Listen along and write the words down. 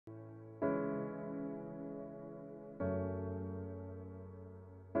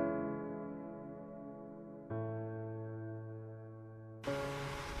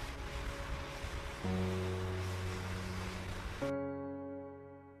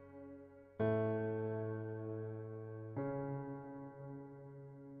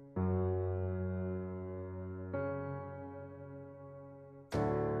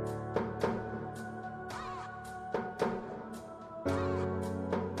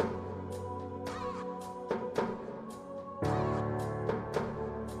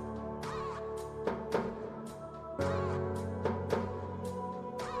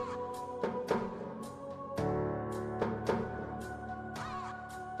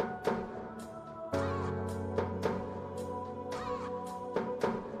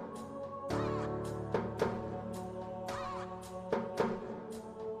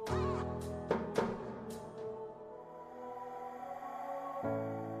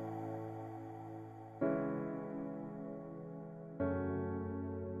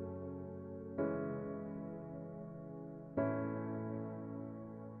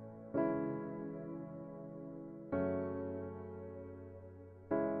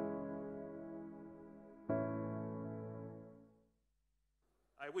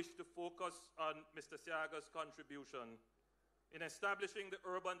I wish to focus on Mr. Seaga's contribution in establishing the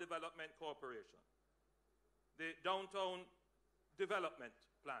Urban Development Corporation, the downtown development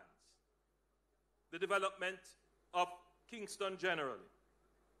plans, the development of Kingston generally,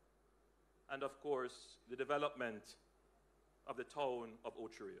 and of course, the development of the town of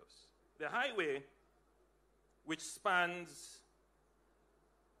Ocho Rios. The highway, which spans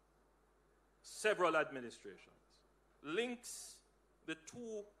several administrations, links the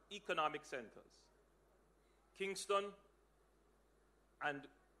two economic centers, Kingston and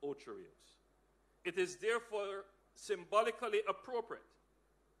Ocho Rios. It is therefore symbolically appropriate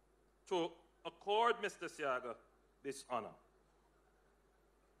to accord Mr. Seaga this honor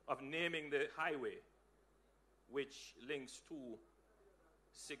of naming the highway which links two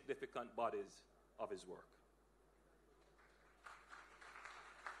significant bodies of his work.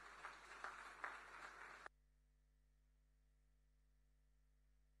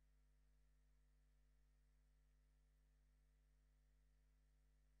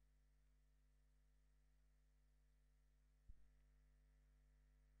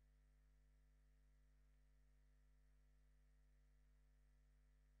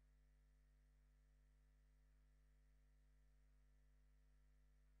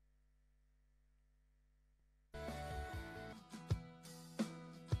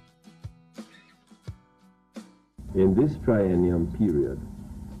 In this triennium period,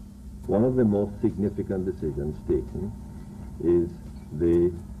 one of the most significant decisions taken is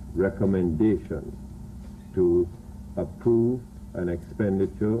the recommendation to approve an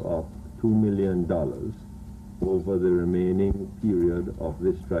expenditure of $2 million over the remaining period of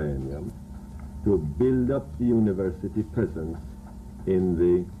this triennium to build up the university presence in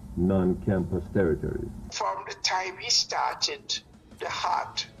the non-campus territories. From the time he started the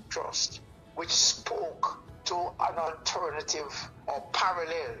Heart Trust, which spoke to an alternative or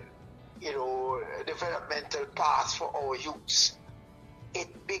parallel, developmental path for our youths,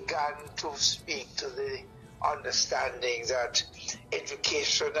 it began to speak to the understanding that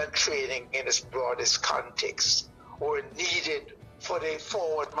education and training in its broadest context were needed for the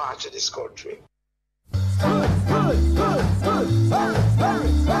forward march of this country.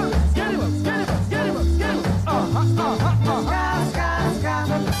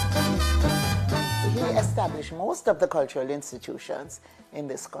 He established most of the cultural institutions in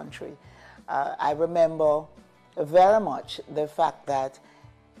this country. I remember very much the fact that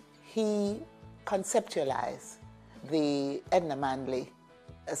he conceptualized the Edna Manley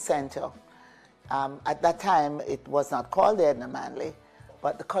Center. At that time, it was not called the Edna Manley,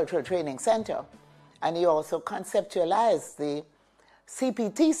 but the Cultural Training Center. And he also conceptualized the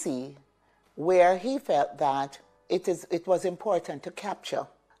CPTC, where he felt that it was important to capture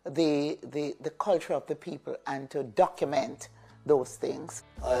the culture of the people and to document those things.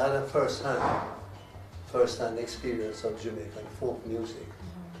 I had a first-hand experience of Jamaican folk music,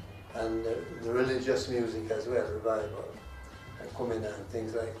 and the religious music as well, revival, and Kumina and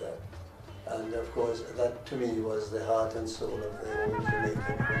things like that. And of course, that to me was the heart and soul of the old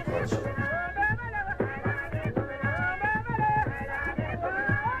Jamaican culture.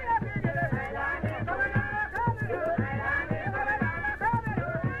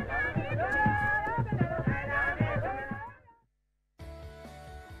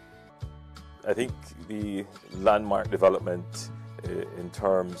 I think the landmark development in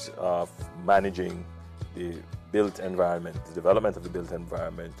terms of managing the built environment, the development of the built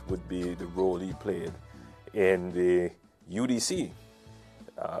environment, would be the role he played in the UDC,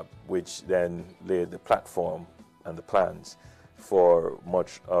 which then laid the platform and the plans for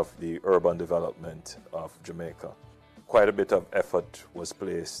much of the urban development of Jamaica. Quite a bit of effort was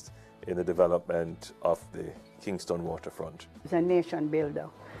placed in the development of the Kingston waterfront. He's a nation builder.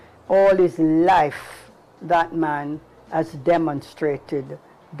 All his life, that man has demonstrated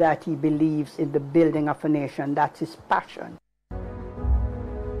that he believes in the building of a nation. That's his passion.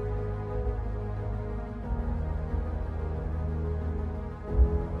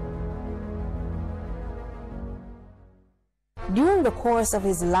 During the course of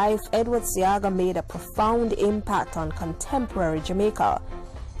his life, Edward Seaga made a profound impact on contemporary Jamaica.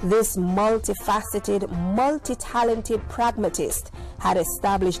 This multifaceted, multi-talented pragmatist had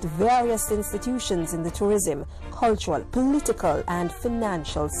established various institutions in the tourism, cultural, political, and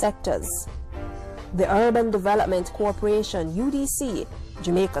financial sectors. The Urban Development Corporation, UDC,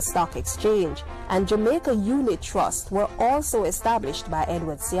 Jamaica Stock Exchange, and Jamaica Unit Trust were also established by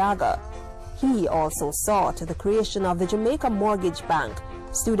Edward Seaga. He also saw to the creation of the Jamaica Mortgage Bank,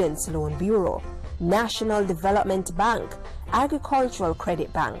 Students' Loan Bureau, National Development Bank, Agricultural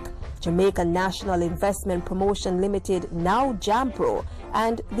Credit Bank, Jamaica National Investment Promotion Limited, now JAMPRO,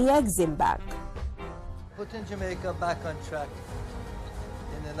 and the Exim Bank. Putting Jamaica back on track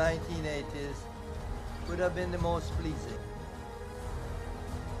in the 1980s would have been the most pleasing.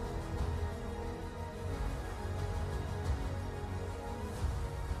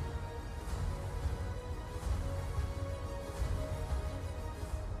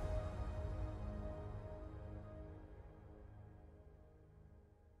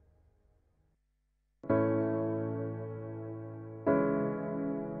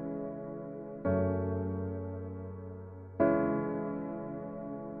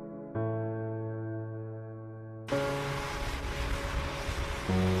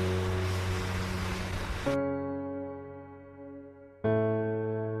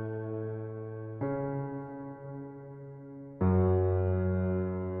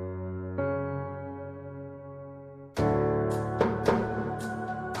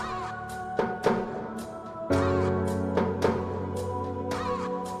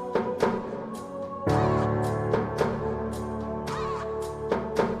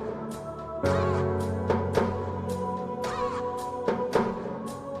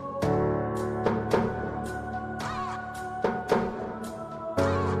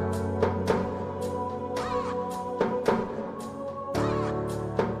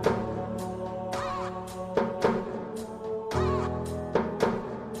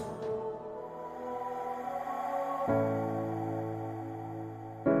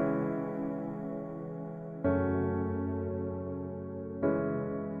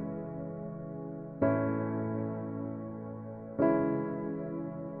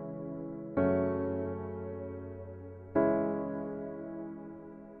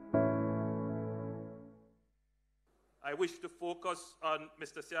 I wish to focus on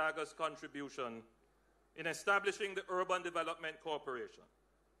Mr. Seaga's contribution in establishing the Urban Development Corporation,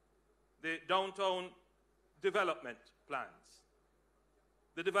 the downtown development plans,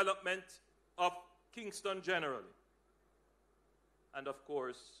 the development of Kingston generally, and of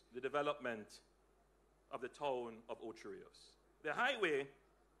course, the development of the town of Ocho Rios. The highway,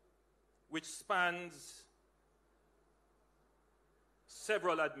 which spans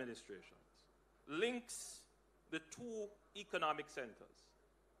several administrations, links the two economic centers,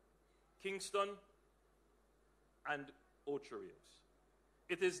 Kingston and Ocho Rios.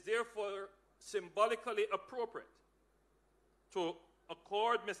 It is therefore symbolically appropriate to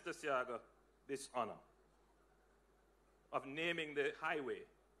accord Mr. Seaga this honor of naming the highway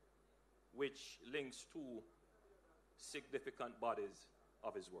which links two significant bodies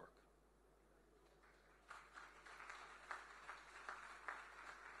of his work.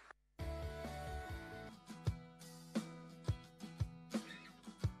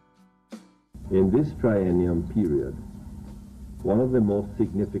 In this triennium period, one of the most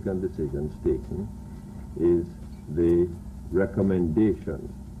significant decisions taken is the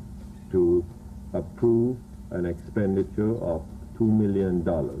recommendation to approve an expenditure of $2 million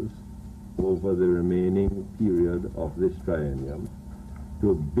over the remaining period of this triennium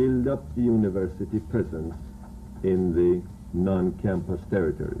to build up the university presence in the non-campus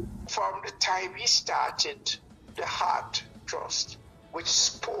territories. From the time we started the Heart Trust, which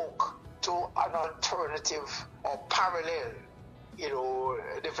spoke to an alternative or parallel,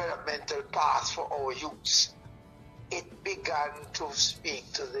 developmental path for our youths, it began to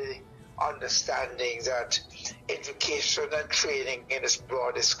speak to the understanding that education and training in its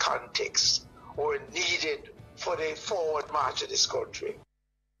broadest context were needed for the forward march of this country.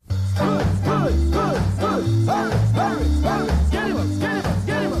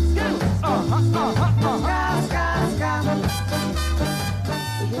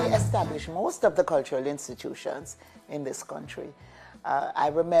 He established most of the cultural institutions in this country. I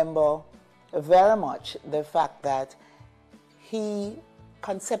remember very much the fact that he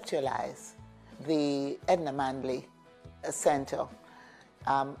conceptualized the Edna Manley Center.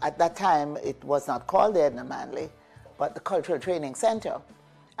 At that time, it was not called the Edna Manley, but the Cultural Training Center.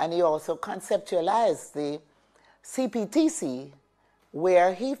 And he also conceptualized the CPTC,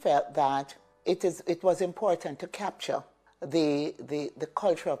 where he felt that it was important to capture the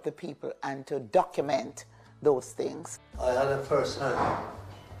culture of the people and to document those things. I had a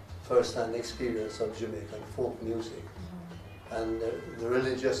first-hand experience of Jamaican folk music, and the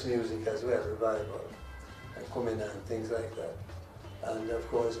religious music as well, revival, and coming and things like that. And of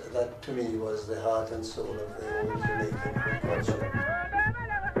course, that to me was the heart and soul of the old Jamaican culture.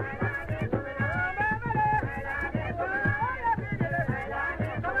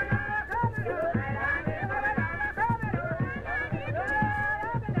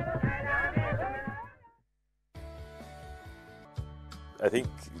 I think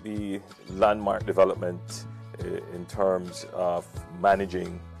the landmark development in terms of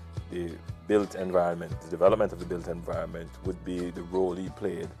managing the built environment, the development of the built environment, would be the role he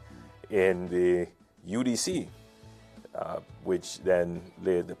played in the UDC, which then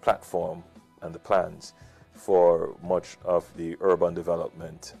laid the platform and the plans for much of the urban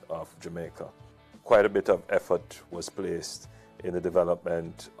development of Jamaica. Quite a bit of effort was placed in the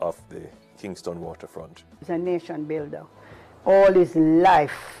development of the Kingston waterfront. He's a nation builder. All his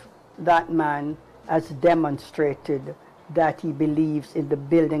life, that man has demonstrated that he believes in the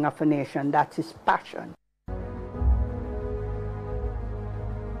building of a nation. That's his passion.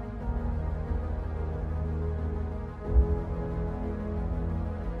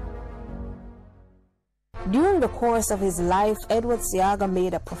 During the course of his life, Edward Seaga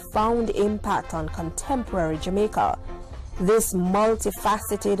made a profound impact on contemporary Jamaica. This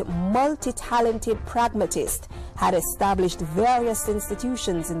multifaceted, multi-talented pragmatist had established various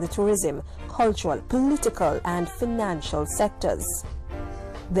institutions in the tourism, cultural, political, and financial sectors.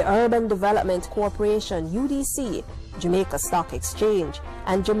 The Urban Development Corporation, UDC, Jamaica Stock Exchange,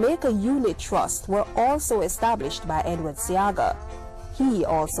 and Jamaica Unit Trust were also established by Edward Seaga. He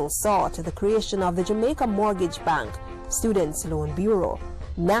also saw to the creation of the Jamaica Mortgage Bank, Students' Loan Bureau,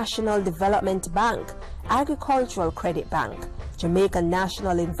 National Development Bank, Agricultural Credit Bank, Jamaica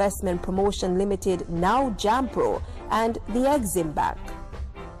National Investment Promotion Limited, now JAMPRO, and the Exim Bank.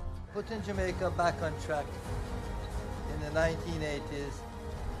 Putting Jamaica back on track in the 1980s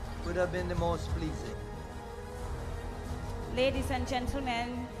would have been the most pleasing. Ladies and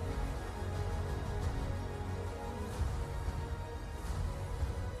gentlemen,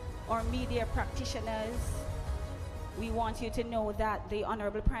 our media practitioners, we want you to know that the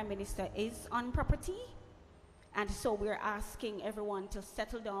Honorable Prime Minister is on property, and so we're asking everyone to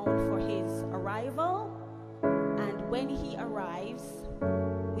settle down for his arrival, and when he arrives,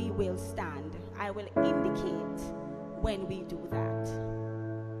 we will stand. I will indicate when we do that.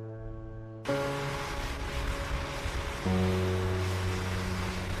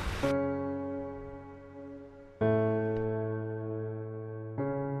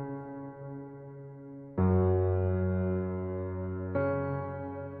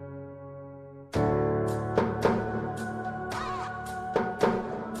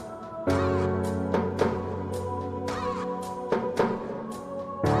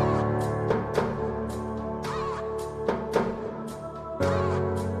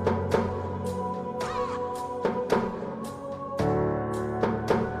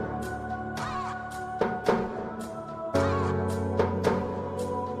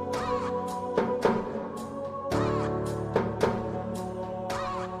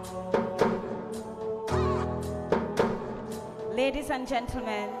 Ladies and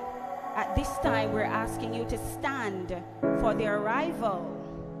gentlemen, at this time we're asking you to stand for the arrival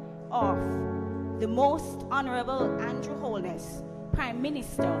of the Most Honorable Andrew Holness, Prime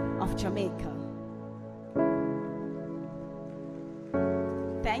Minister of Jamaica.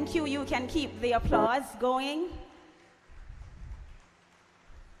 Thank you. You can keep the applause going.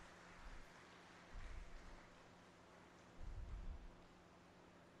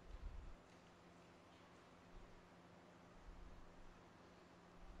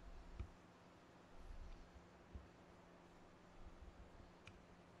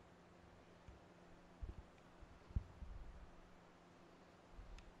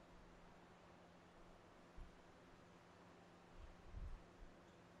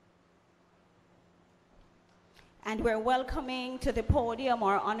 And we're welcoming to the podium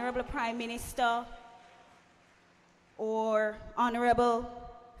our Honorable Prime Minister, or Honorable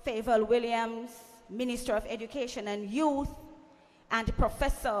Favour Williams, Minister of Education and Youth, and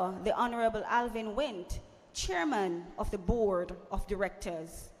Professor the Honorable Alvin Wint, Chairman of the Board of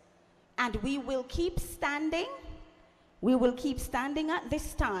Directors. And we will keep standing. We will keep standing at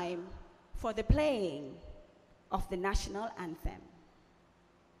this time for the playing of the national anthem.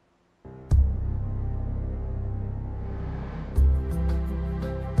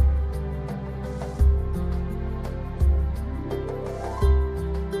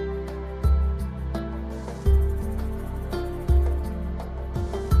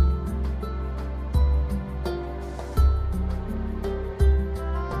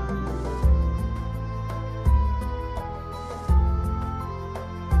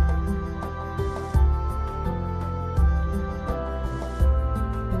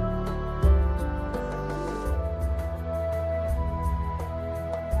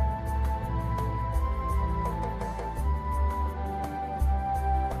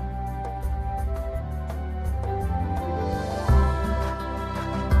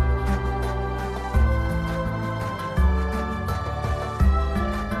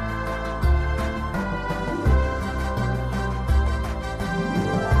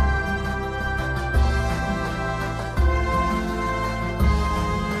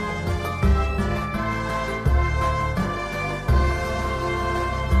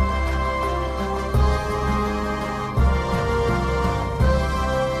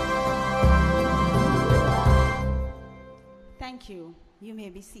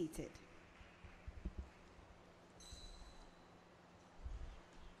 may be seated.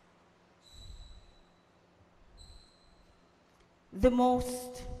 The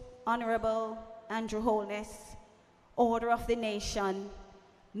Most Honorable Andrew Holness, Order of the Nation,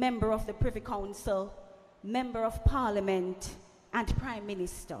 Member of the Privy Council, Member of Parliament, and Prime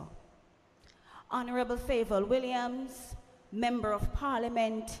Minister. Honorable Favour Williams, Member of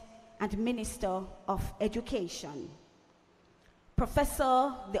Parliament and Minister of Education.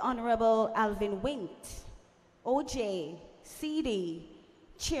 Professor the Honorable Alvin Wint, OJ, CD,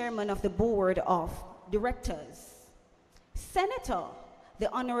 Chairman of the Board of Directors. Senator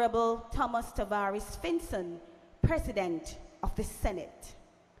the Honorable Thomas Tavares Finson, President of the Senate.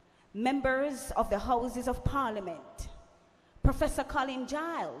 Members of the Houses of Parliament. Professor Colin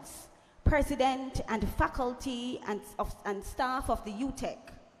Giles, President and Faculty and Staff of the UTEC.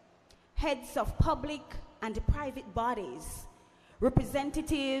 Heads of public and private bodies.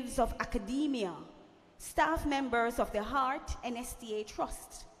 Representatives of academia. Staff members of the Hart NSTA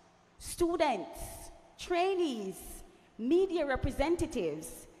Trust. Students, trainees, media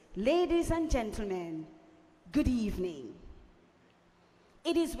representatives, ladies and gentlemen, good evening.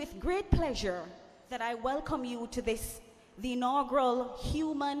 It is with great pleasure that I welcome you to the inaugural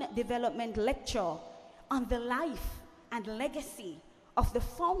Human Development Lecture on the life and legacy of the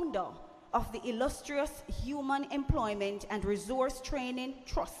founder of the illustrious Human Employment and Resource Training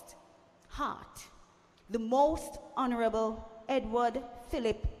Trust, HART, the Most Honorable Edward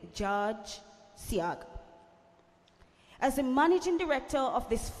Philip George Seaga. As the Managing Director of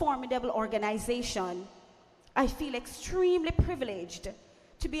this formidable organization, I feel extremely privileged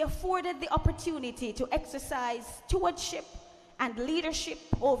to be afforded the opportunity to exercise stewardship and leadership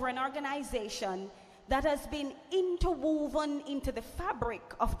over an organization that has been interwoven into the fabric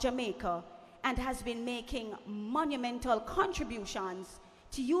of Jamaica and has been making monumental contributions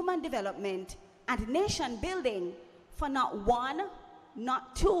to human development and nation building for not one,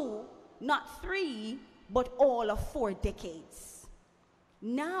 not two, not three, but all of 4 decades.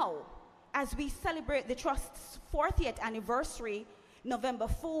 Now, as we celebrate the Trust's 40th anniversary, November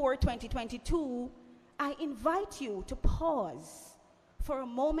 4, 2022, I invite you to pause for a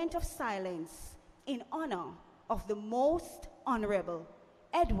moment of silence in honor of the Most Honorable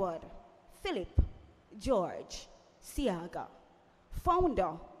Edward Philip George Seaga,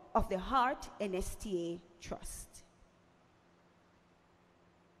 founder of the Hart NSTA Trust.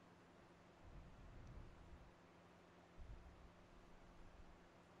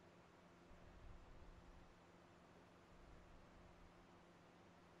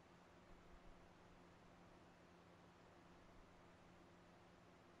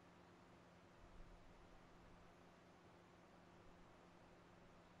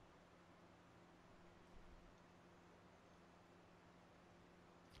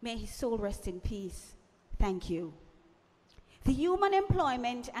 May his soul rest in peace. Thank you. The Human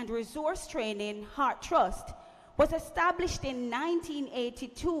Employment and Resource Training HART Trust was established in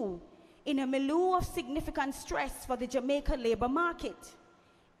 1982 in a milieu of significant stress for the Jamaica labor market.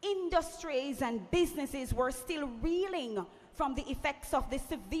 Industries and businesses were still reeling from the effects of the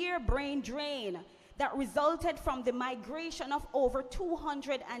severe brain drain that resulted from the migration of over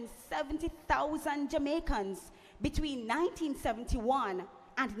 270,000 Jamaicans between 1971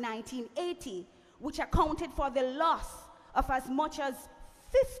 and 1980, which accounted for the loss of as much as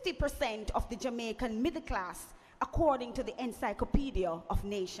 50% of the Jamaican middle class, according to the Encyclopedia of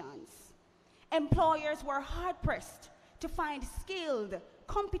Nations. Employers were hard-pressed to find skilled,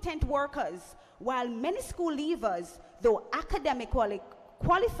 competent workers, while many school leavers, though academically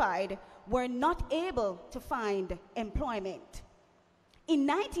qualified, were not able to find employment. In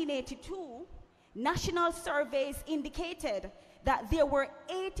 1982, national surveys indicated that there were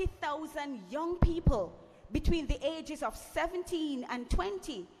 80,000 young people between the ages of 17 and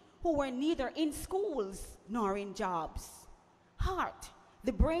 20 who were neither in schools nor in jobs. HART,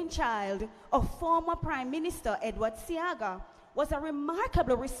 the brainchild of former Prime Minister Edward Seaga, was a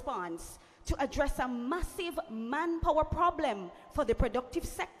remarkable response to address a massive manpower problem for the productive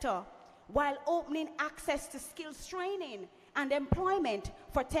sector, while opening access to skills training and employment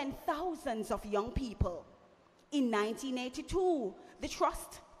for 10,000s of young people. In 1982, the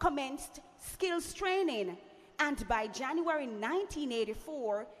Trust commenced skills training, and by January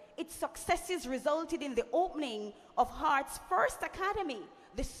 1984, its successes resulted in the opening of HART's first academy,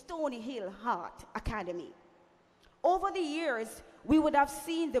 the Stony Hill HART Academy. Over the years, we would have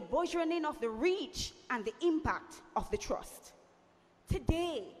seen the burgeoning of the reach and the impact of the Trust.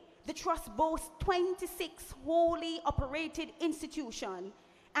 Today, the Trust boasts 26 wholly operated institutions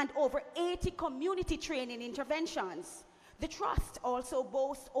and over 80 community training interventions. The trust also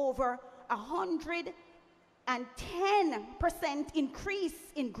boasts over 110%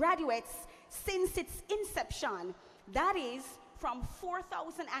 increase in graduates since its inception. That is from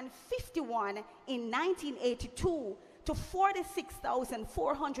 4,051 in 1982 to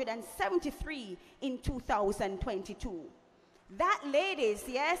 46,473 in 2022. That, ladies,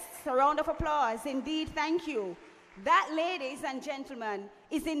 yes, a round of applause, indeed, thank you. That, ladies and gentlemen,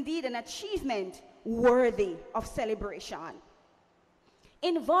 is indeed an achievement worthy of celebration.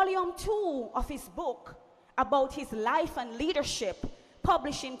 In volume 2 of his book about his life and leadership,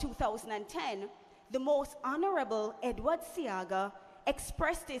 published in 2010, the Most Honorable Edward Seaga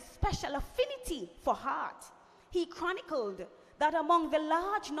expressed his special affinity for art. He chronicled that among the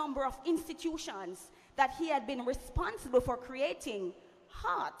large number of institutions that he had been responsible for creating,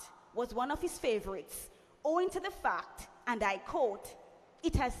 art was one of his favorites, owing to the fact, and I quote,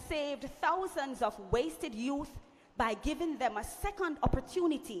 "It has saved thousands of wasted youth by giving them a second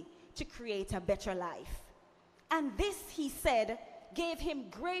opportunity to create a better life." And this, he said, gave him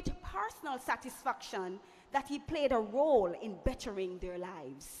great personal satisfaction that he played a role in bettering their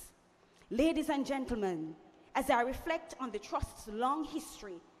lives. Ladies and gentlemen, as I reflect on the Trust's long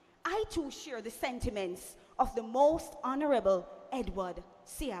history, I too share the sentiments of the Most Honorable Edward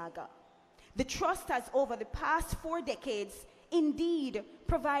Seaga. The Trust has, over the past 4 decades, indeed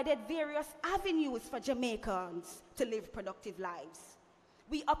provided various avenues for Jamaicans to live productive lives.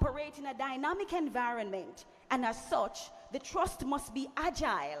 We operate in a dynamic environment, and as such, the Trust must be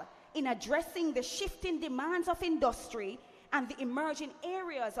agile in addressing the shifting demands of industry and the emerging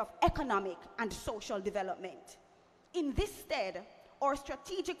areas of economic and social development. In this stead, our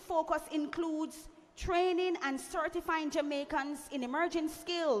strategic focus includes training and certifying Jamaicans in emerging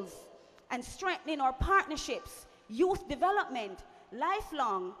skills and strengthening our partnerships, youth development,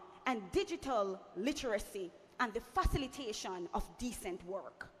 lifelong and digital literacy, and the facilitation of decent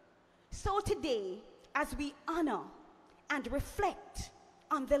work. So today, as we honor and reflect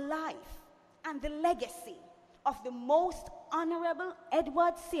on the life and the legacy of the Most Honorable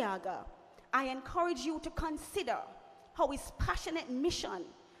Edward Seaga, I encourage you to consider how his passionate mission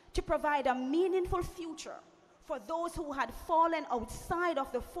to provide a meaningful future for those who had fallen outside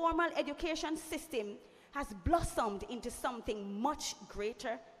of the formal education system has blossomed into something much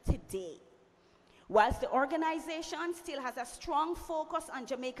greater today. Whilst the organization still has a strong focus on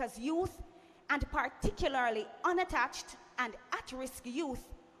Jamaica's youth, and particularly unattached and at-risk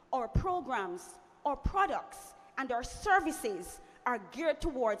youth, our programs, our products, and our services are geared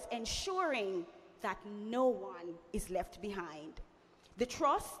towards ensuring that no one is left behind. The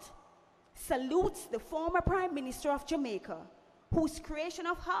Trust salutes the former Prime Minister of Jamaica, whose creation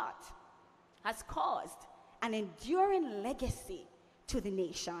of art has caused an enduring legacy to the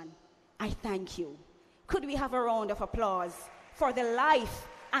nation. I thank you. Could we have a round of applause for the life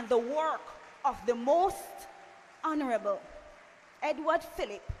and the work of the Most Honorable Edward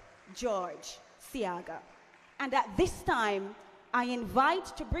Philip George Seaga. And at this time, I invite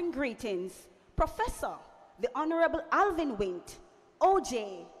to bring greetings Professor the Honorable Alvin Wint,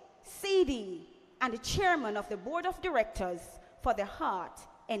 OJ, CD, and the Chairman of the Board of Directors for the Heart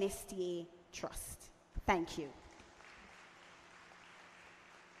NSTA Trust. Thank you.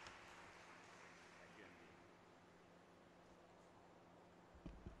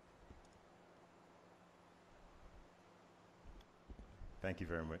 Thank you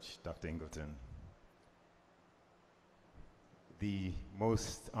very much, Dr. Ingleton. The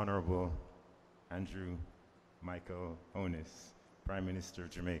Most Honorable Andrew Michael Onis, Prime Minister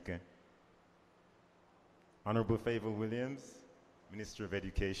of Jamaica. Honorable Favour Williams, Minister of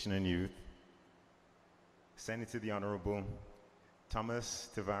Education and Youth. Senator the Honorable Thomas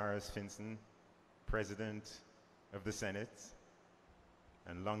Tavares Finson, President of the Senate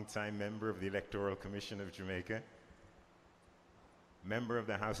and longtime member of the Electoral Commission of Jamaica. Member of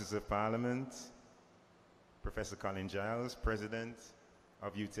the Houses of Parliament, Professor Colin Giles, President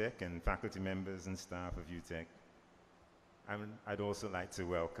of UTEC, and faculty members and staff of UTEC. I'd also like to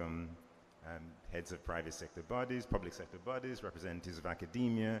welcome heads of private sector bodies, public sector bodies, representatives of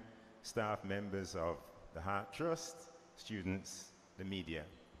academia, staff members of the Heart Trust, students, the media,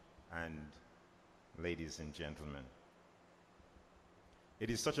 and ladies and gentlemen.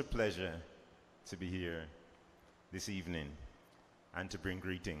 It is such a pleasure to be here this evening and to bring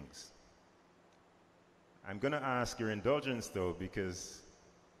greetings. I'm going to ask your indulgence, though, because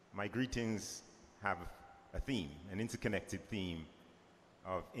my greetings have a theme, an interconnected theme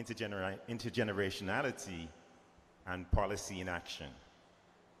of intergenerationality and policy in action.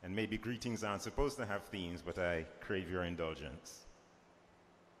 And maybe greetings aren't supposed to have themes, but I crave your indulgence.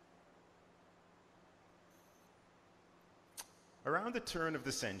 Around the turn of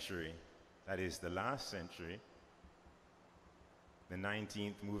the century, that is the last century, the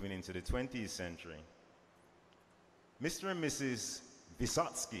 19th moving into the 20th century, Mr. and Mrs.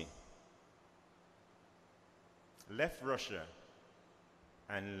 Vysotsky left Russia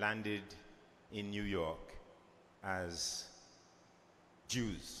and landed in New York as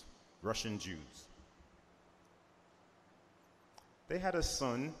Jews, Russian Jews. They had a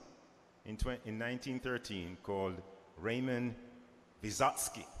son in 1913 called Raymond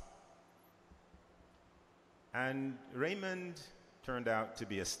Vysotsky. And Raymond turned out to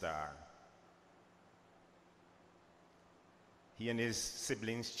be a star. He and his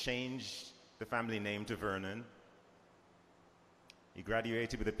siblings changed the family name to Vernon. He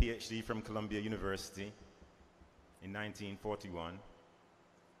graduated with a PhD from Columbia University in 1941.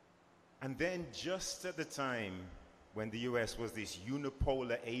 And then just at the time when the US was this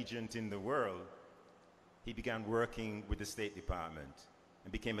unipolar agent in the world, he began working with the State Department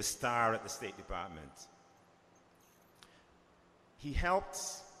and became a star at the State Department. He helped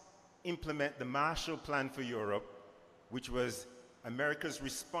implement the Marshall Plan for Europe, which was America's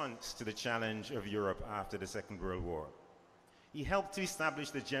response to the challenge of Europe after the Second World War. He helped to establish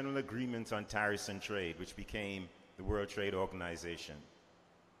the General Agreement on Tariffs and Trade, which became the World Trade Organization.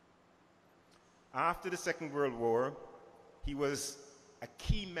 After the Second World War, he was a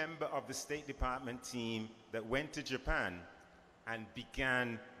key member of the State Department team that went to Japan and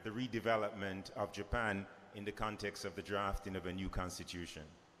began the redevelopment of Japan in the context of the drafting of a new constitution.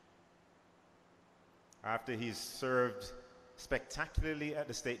 After he served spectacularly at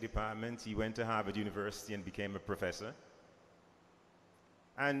the State Department, he went to Harvard University and became a professor,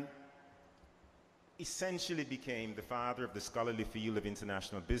 and essentially became the father of the scholarly field of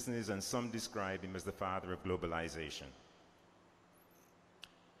international business, and some describe him as the father of globalization.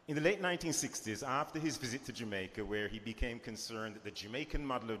 In the late 1960s, after his visit to Jamaica, where he became concerned that the Jamaican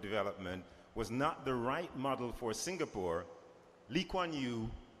model of development was not the right model for Singapore, Lee Kuan Yew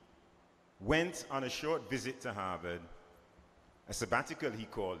went on a short visit to Harvard, a sabbatical he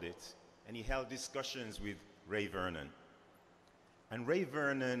called it, and he held discussions with Ray Vernon. And Ray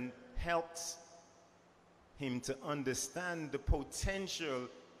Vernon helped him to understand the potential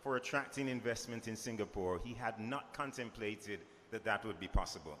for attracting investment in Singapore. He had not contemplated that that would be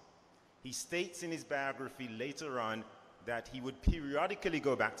possible. He states in his biography later on that he would periodically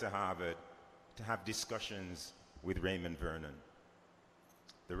go back to Harvard to have discussions with Raymond Vernon.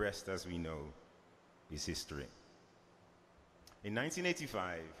 The rest, as we know, is history. In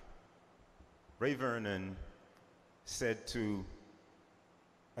 1985, Ray Vernon said to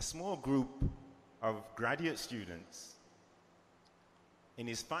a small group of graduate students in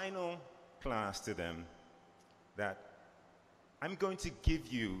his final class to them that I'm going to give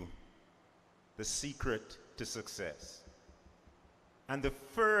you the secret to success. And the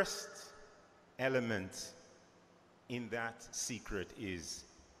first element in that secret is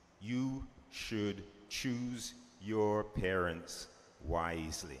you should choose your parents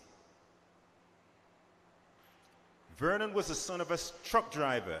wisely. Vernon was the son of a truck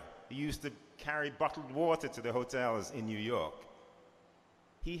driver. He used to carry bottled water to the hotels in New York.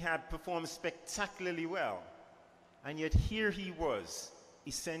 He had performed spectacularly well. And yet here he was,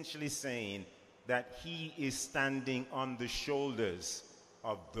 essentially saying that he is standing on the shoulders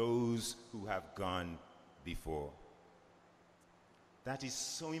of those who have gone before. That is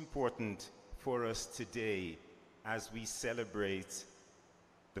so important for us today as we celebrate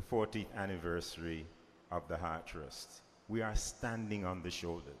the 40th anniversary of the Heart Trust. We are standing on the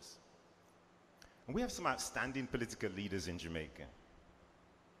shoulders. And we have some outstanding political leaders in Jamaica.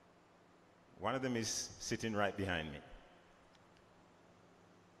 One of them is sitting right behind me.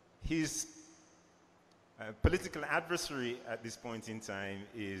 His political adversary at this point in time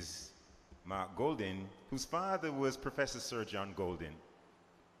is Mark Goldin, whose father was Professor Sir John Goldin,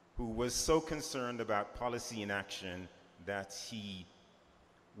 who was so concerned about policy in action that he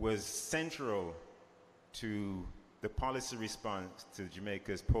was central to the policy response to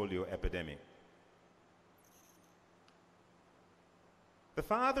Jamaica's polio epidemic. The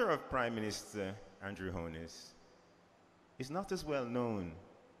father of Prime Minister Andrew Holness is not as well known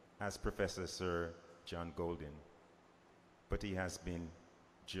as Professor Sir John Goldin, but he has been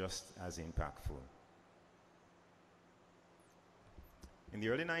just as impactful. In the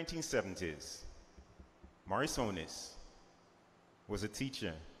early 1970s, Maurice Holness was a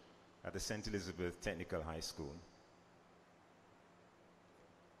teacher at the St. Elizabeth Technical High School.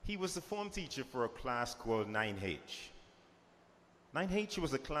 He was the form teacher for a class called 9H. 9H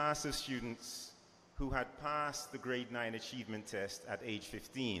was a class of students who had passed the grade 9 achievement test at age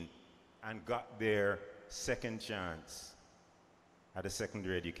 15 and got their second chance had a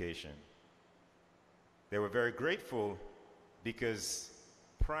secondary education. They were very grateful because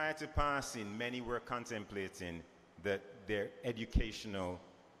prior to passing, many were contemplating that their educational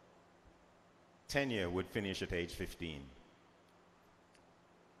tenure would finish at age 15.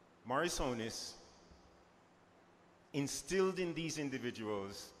 Maurice Honus instilled in these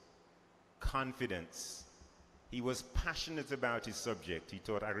individuals confidence. He was passionate about his subject. He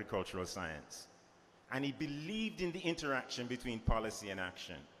taught agricultural science. And he believed in the interaction between policy and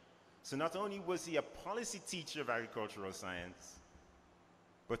action. So not only was he a policy teacher of agricultural science,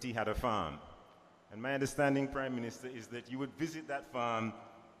 but he had a farm. And my understanding, Prime Minister, is that you would visit that farm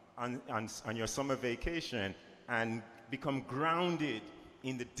on your summer vacation and become grounded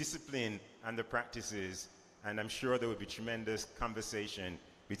in the discipline and the practices, and I'm sure there would be tremendous conversation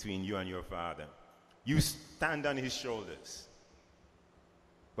between you and your father. You stand on his shoulders.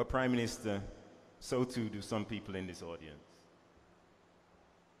 But Prime Minister, so too do some people in this audience.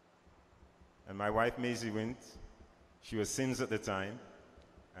 And my wife, Maisie Wint, she was Sims at the time.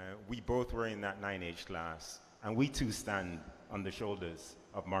 We both were in that 9H class, and we too stand on the shoulders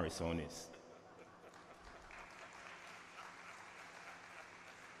of Maurice Honus.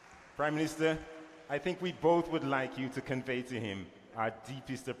 Prime Minister, I think we both would like you to convey to him our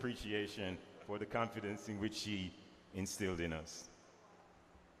deepest appreciation for the confidence in which he instilled in us.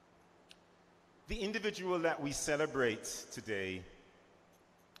 The individual that we celebrate today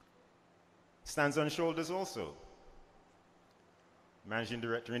stands on shoulders also. Managing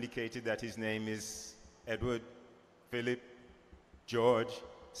Director indicated that his name is Edward Philip George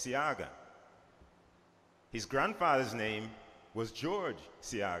Seaga. His grandfather's name was George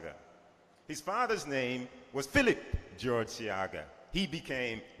Seaga. His father's name was Philip George Seaga. He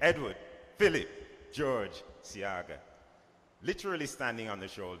became Edward Philip George Seaga. Literally standing on the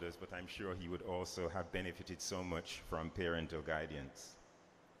shoulders, but I'm sure he would also have benefited so much from parental guidance.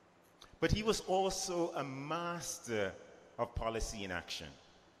 But he was also a master of policy in action.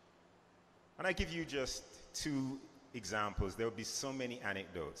 And I give you just two examples. There will be so many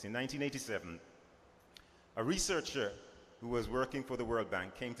anecdotes. In 1987, a researcher who was working for the World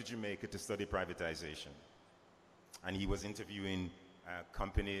Bank came to Jamaica to study privatization. And he was interviewing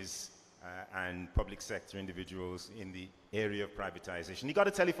companies and public sector individuals in the area of privatization. He got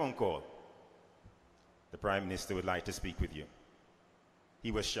a telephone call. The Prime Minister would like to speak with you.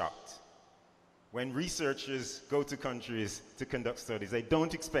 He was shocked. When researchers go to countries to conduct studies, they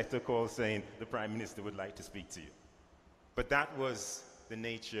don't expect a call saying the Prime Minister would like to speak to you. But that was the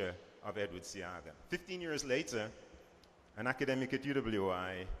nature of Edward Seaga. 15 years later, an academic at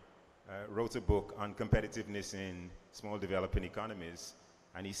UWI wrote a book on competitiveness in small developing economies,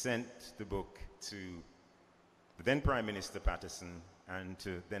 and he sent the book to the then Prime Minister Patterson and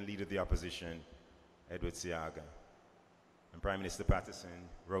to then Leader of the Opposition, Edward Seaga. And Prime Minister Patterson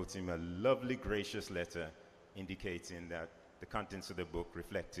wrote him a lovely, gracious letter indicating that the contents of the book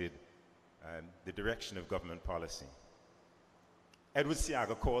reflected the direction of government policy. Edward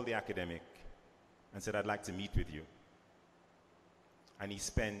Seaga called the academic and said, "I'd like to meet with you." And he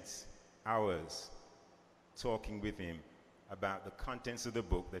spent hours talking with him about the contents of the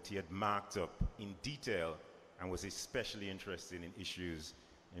book that he had marked up in detail and was especially interested in issues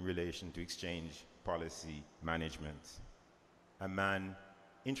in relation to exchange policy management. A man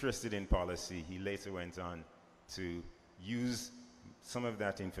interested in policy, he later went on to use some of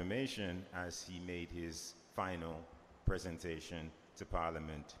that information as he made his final presentation to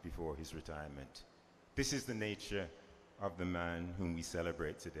Parliament before his retirement. This is the nature of the man whom we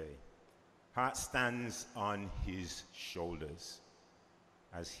celebrate today. Heart stands on his shoulders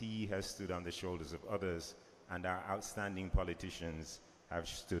as he has stood on the shoulders of others, and our outstanding politicians have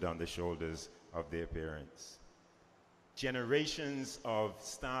stood on the shoulders of their parents. Generations of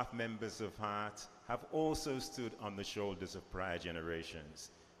staff members of Heart have also stood on the shoulders of prior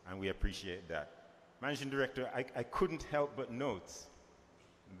generations, and we appreciate that. Managing Director, I couldn't help but note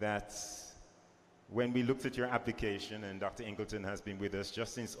that when we looked at your application, and Dr. Ingleton has been with us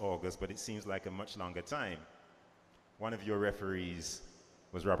just since August, but it seems like a much longer time, one of your referees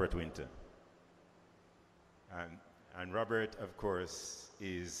was Robert Winter. And Robert, of course,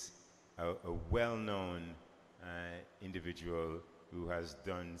 is a well-known individual who has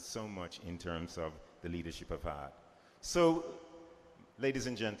done so much in terms of the leadership of Heart. So, ladies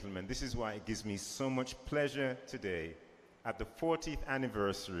and gentlemen, this is why it gives me so much pleasure today at the 40th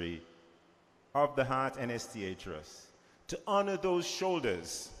anniversary of the Heart NSTA Trust to honor those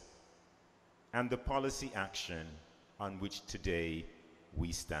shoulders and the policy action on which today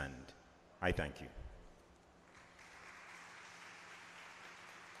we stand. I thank you.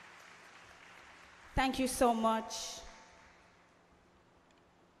 Thank you so much,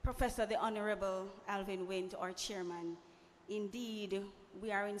 Professor the Honorable Alvin Wint, our chairman, indeed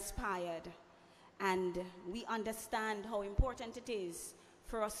we are inspired and we understand how important it is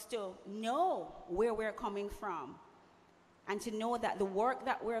for us to know where we're coming from and to know that the work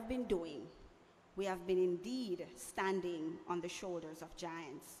that we have been doing, we have been indeed standing on the shoulders of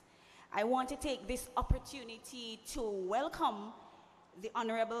giants. I want to take this opportunity to welcome the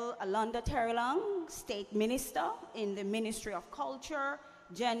Honorable Alonda Terrelong, State Minister in the Ministry of Culture,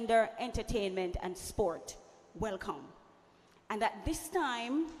 Gender, Entertainment and Sport. Welcome. And at this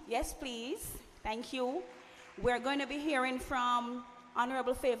time, yes please, thank you, we're going to be hearing from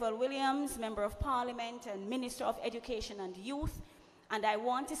Honorable Favour Williams, Member of Parliament and Minister of Education and Youth. And I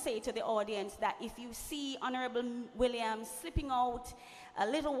want to say to the audience that if you see Honorable Williams slipping out a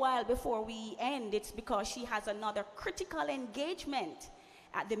little while before we end, it's because she has another critical engagement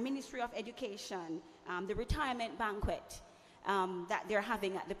at the Ministry of Education, the retirement banquet that they're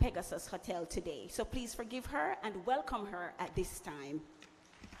having at the Pegasus Hotel today. So please forgive her and welcome her at this time.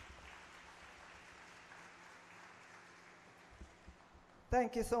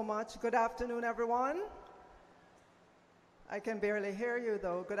 Thank you so much. Good afternoon, everyone. I can barely hear you,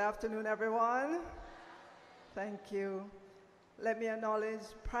 though. Good afternoon, everyone. Thank you. Let me acknowledge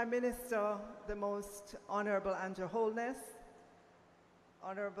Prime Minister, the Most Honorable Andrew Holness,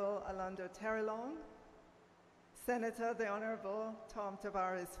 Honorable Alonda Terrelong, Senator, the Honorable Tom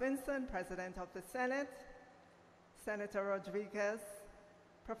Tavares Vinson, President of the Senate, Senator Rodriguez,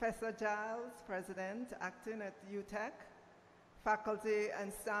 Professor Giles, President, acting at UTEC, faculty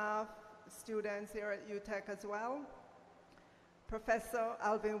and staff, students here at UTEC as well, Professor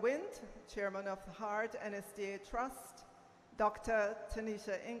Alvin Wint, Chairman of the Heart NSDA Trust, Dr.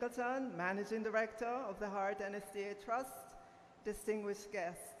 Tanisha Ingleton, Managing Director of the Heart NSDA Trust, distinguished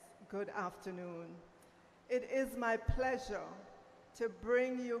guests, good afternoon. It is my pleasure to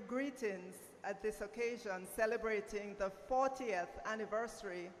bring you greetings at this occasion celebrating the 40th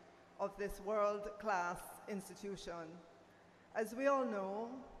anniversary of this world-class institution. As we all know,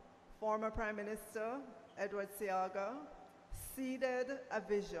 former Prime Minister Edward Seaga seeded a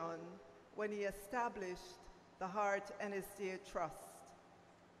vision when he established the Heart NSDA Trust.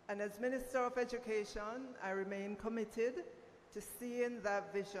 And as Minister of Education, I remain committed to seeing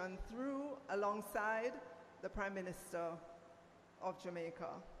that vision through alongside the Prime Minister of Jamaica.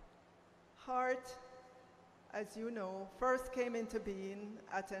 Heart, as you know, first came into being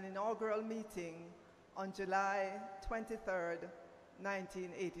at an inaugural meeting on July 23rd,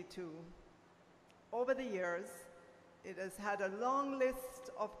 1982. Over the years, it has had a long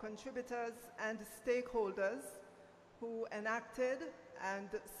list of contributors and stakeholders who enacted and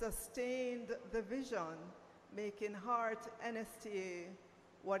sustained the vision, making Heart NSTA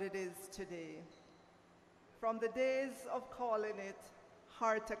what it is today. From the days of calling it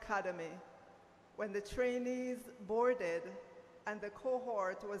Heart Academy, when the trainees boarded and the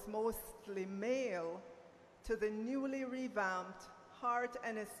cohort was mostly male, to the newly revamped Heart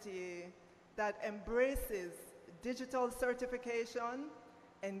NSTA that embraces digital certification,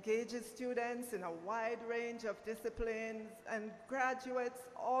 engages students in a wide range of disciplines, and graduates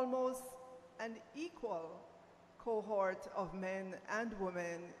almost an equal cohort of men and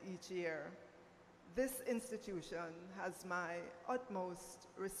women each year. This institution has my utmost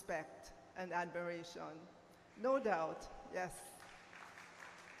respect and admiration. No doubt, yes,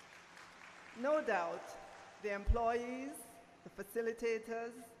 no doubt, the employees, the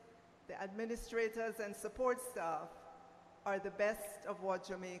facilitators, the administrators and support staff are the best of what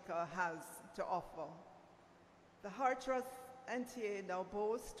Jamaica has to offer. The Heart Trust NTA now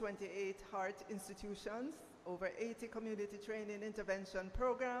boasts 28 Heart institutions, over 80 community training intervention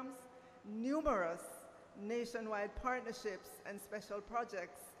programs, numerous nationwide partnerships and special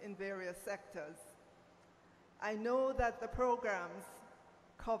projects in various sectors. I know that the programs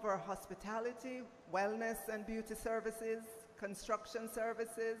cover hospitality, wellness and beauty services, construction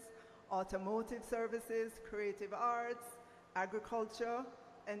services, automotive services, creative arts, agriculture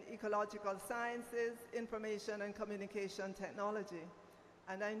and ecological sciences, information and communication technology.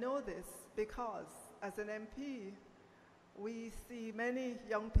 And I know this because as an MP, we see many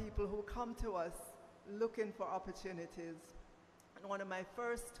young people who come to us looking for opportunities. And one of my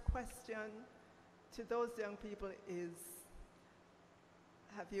first questions to those young people is,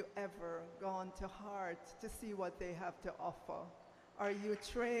 have you ever gone to Heart to see what they have to offer? Are you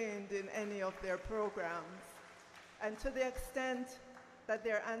trained in any of their programs? And to the extent that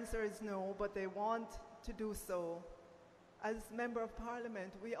their answer is no, but they want to do so, as Member of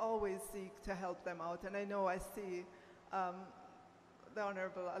Parliament, we always seek to help them out. And I know I see the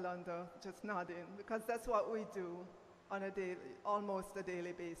Honorable Alonda just nodding, because that's what we do. on almost a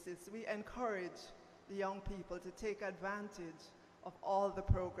daily basis. We encourage the young people to take advantage of all the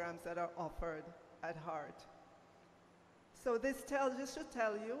programs that are offered at HEART. So this should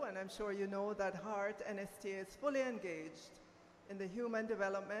tell you, and I'm sure you know, that HEART NSTA is fully engaged in the human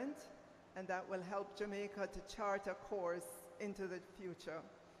development, and that will help Jamaica to chart a course into the future.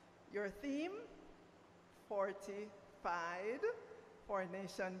 Your theme, fortified for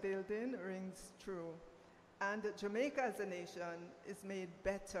nation building, rings true. And Jamaica as a nation is made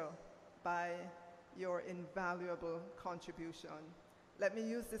better by your invaluable contribution. Let me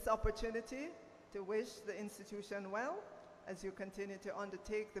use this opportunity to wish the institution well as you continue to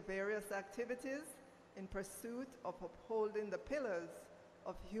undertake the various activities in pursuit of upholding the pillars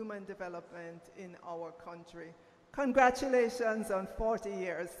of human development in our country. Congratulations on 40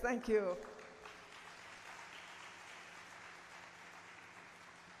 years. Thank you.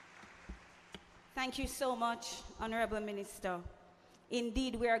 Thank you so much, Honorable Minister.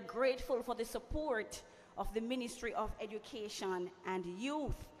 Indeed, we are grateful for the support of the Ministry of Education and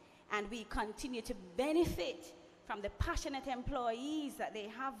Youth, and we continue to benefit from the passionate employees that they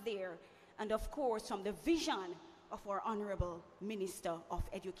have there, and of course from the vision of our Honorable Minister of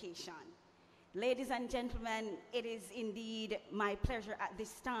Education. Ladies and gentlemen, it is indeed my pleasure at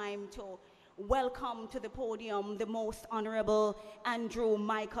this time to welcome to the podium the Most Honorable Andrew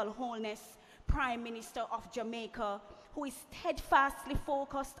Michael Holness, Prime Minister of Jamaica, who is steadfastly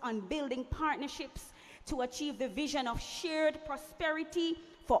focused on building partnerships to achieve the vision of shared prosperity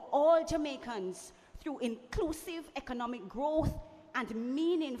for all Jamaicans through inclusive economic growth and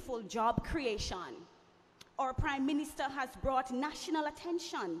meaningful job creation. Our Prime Minister has brought national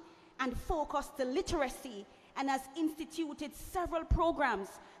attention and focus to literacy and has instituted several programs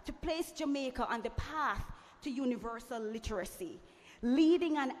to place Jamaica on the path to universal literacy.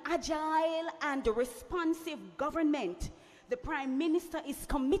 Leading an agile and responsive government, the Prime Minister is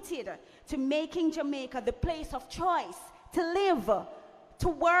committed to making Jamaica the place of choice to live, to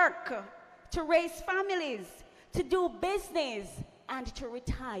work, to raise families, to do business, and to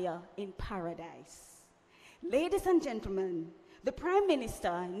retire in paradise. Ladies and gentlemen, the Prime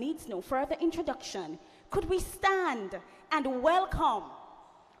Minister needs no further introduction. Could we stand and welcome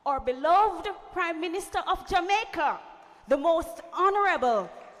our beloved Prime Minister of Jamaica, the Most Honorable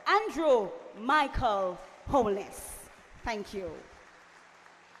Andrew Michael Holness. Thank you.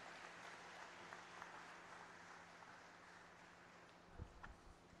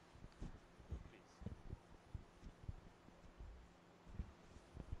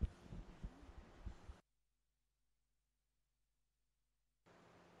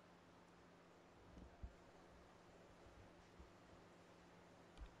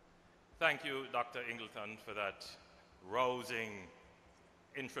 Thank you, Dr. Ingleton, for that rousing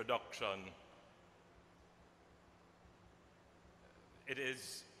introduction. It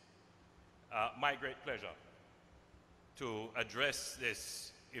is my great pleasure to address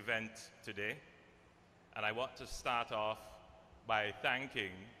this event today, and I want to start off by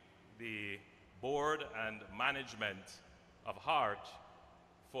thanking the board and management of HEART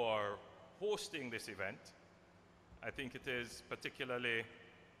for hosting this event. I think it is particularly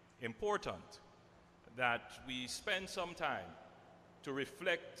important that we spend some time to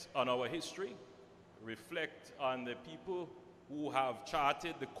reflect on our history, reflect on the people who have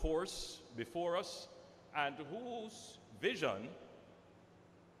charted the course before us, and whose vision,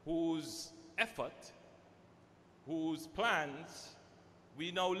 whose effort, whose plans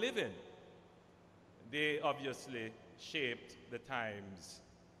we now live in. They obviously shaped the times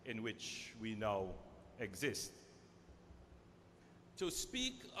in which we now exist. To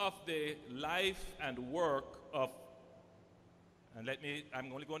speak of the life and work of, and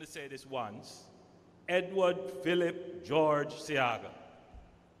I'm only going to say this once, Edward Philip George Seaga,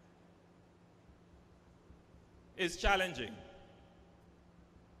 is challenging.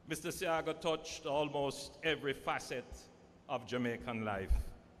 Mr. Seaga touched almost every facet of Jamaican life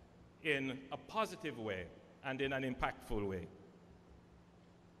in a positive way and in an impactful way.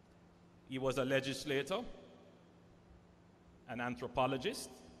 He was a legislator, an anthropologist,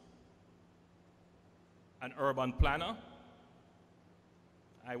 an urban planner.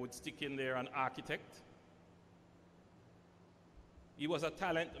 I would stick in there an architect. He was a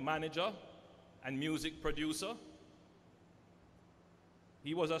talent manager and music producer.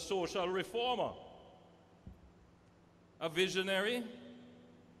 He was a social reformer, a visionary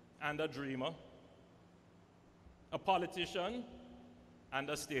and a dreamer, a politician and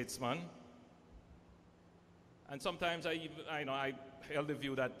a statesman. And sometimes I held the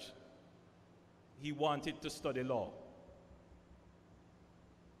view that he wanted to study law.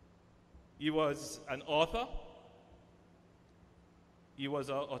 He was an author, He was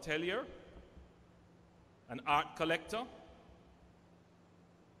a hotelier, an art collector,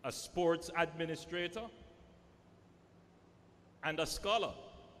 a sports administrator, and a scholar.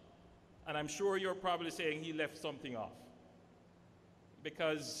 And I'm sure you're probably saying he left something off,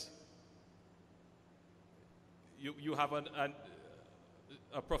 because you have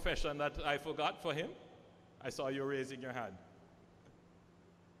a profession that I forgot for him. I saw you raising your hand.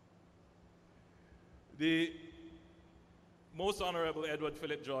 The Most Honorable Edward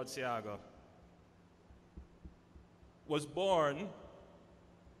Philip George Seaga was born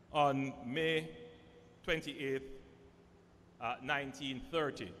on May 28,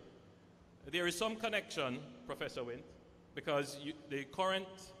 1930. There is some connection, Professor Wint, because the current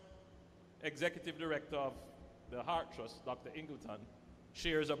executive director of the Heart Trust, Dr. Ingleton,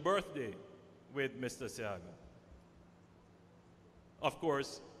 shares a birthday with Mr. Seaga. Of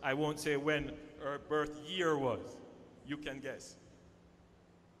course, I won't say when her birth year was. You can guess.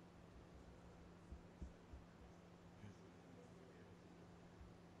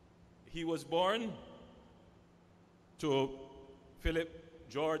 He was born to Philip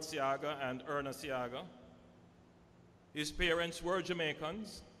George Seaga and Erna Seaga. His parents were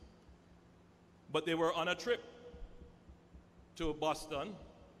Jamaicans, but they were on a trip to Boston,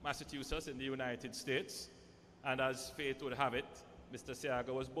 Massachusetts in the United States, and as fate would have it, Mr.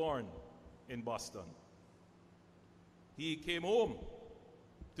 Seaga was born in Boston. He came home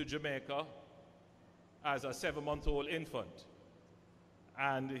to Jamaica as a 7-month-old infant,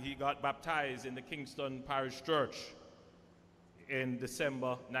 and he got baptized in the Kingston Parish Church in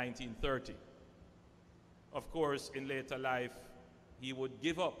December 1930. Of course, in later life, he would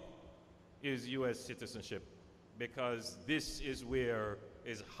give up his U.S. citizenship, because this is where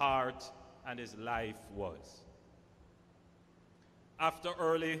his heart and his life was. After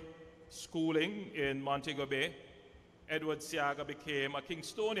early schooling in Montego Bay, Edward Seaga became a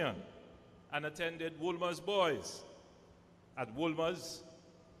Kingstonian and attended Woolmer's Boys. At Woolmer's,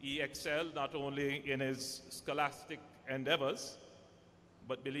 he excelled not only in his scholastic endeavors,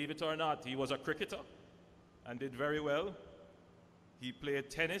 but believe it or not, he was a cricketer and did very well. He played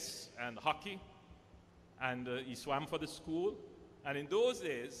tennis and hockey, and he swam for the school. And in those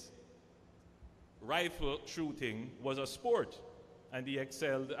days, rifle shooting was a sport, and he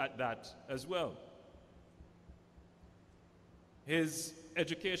excelled at that as well. His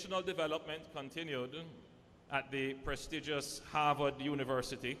educational development continued at the prestigious Harvard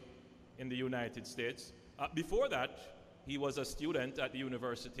University in the United States. Before that, he was a student at the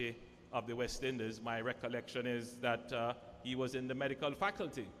University of the West Indies. My recollection is that he was in the medical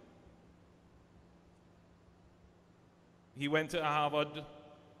faculty. He went to Harvard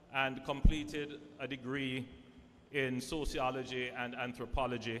and completed a degree in sociology and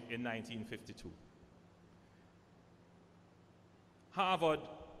anthropology in 1952. Harvard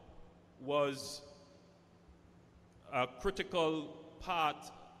was a critical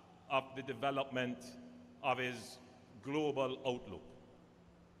part of the development of his global outlook.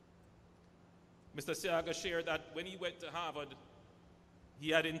 Mr. Seaga shared that when he went to Harvard, he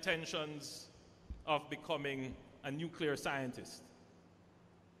had intentions of becoming a nuclear scientist.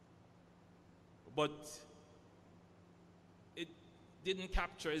 But it didn't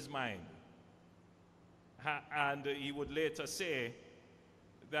capture his mind. And he would later say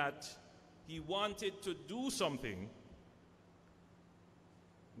that he wanted to do something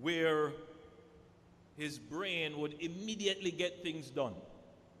where his brain would immediately get things done.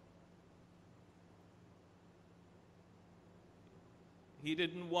 He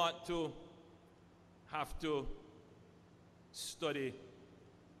didn't want to have to study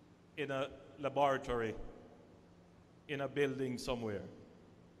in a laboratory in a building somewhere.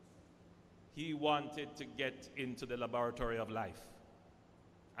 He wanted to get into the laboratory of life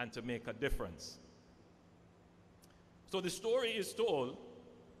and to make a difference. So the story is told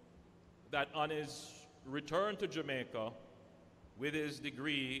that on his return to Jamaica with his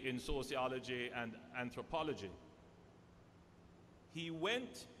degree in sociology and anthropology, he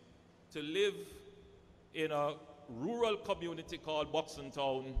went to live in a rural community called Buxton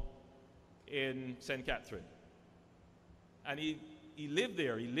Town in St. Catherine. And he lived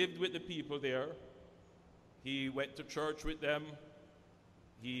there. He lived with the people there. He went to church with them.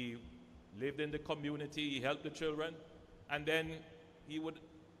 He lived in the community. He helped the children. And then he would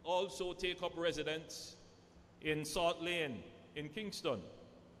also take up residence in Salt Lane in Kingston,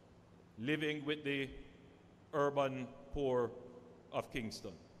 living with the urban poor of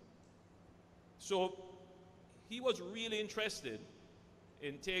Kingston. So he was really interested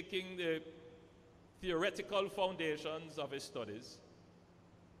in taking the theoretical foundations of his studies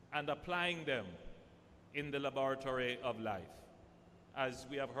and applying them in the laboratory of life. as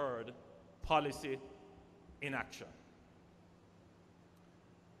we have heard, policy in action.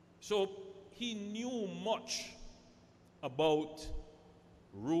 So he knew much about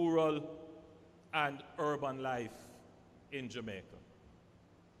rural and urban life in Jamaica.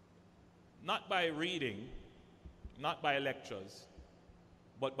 Not by reading, not by lectures,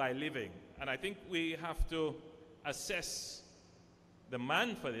 but by living. And I think we have to assess the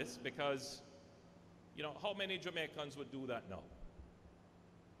man for this, because, you know, how many Jamaicans would do that now?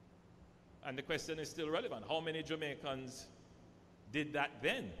 And the question is still relevant. How many Jamaicans did that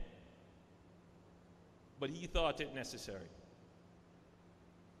then? But he thought it necessary.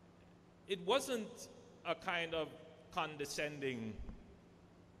 It wasn't a kind of condescending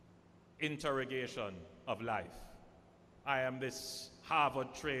interrogation of life. I am this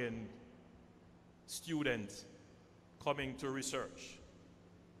Harvard-trained student coming to research.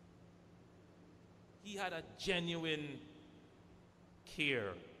 He had a genuine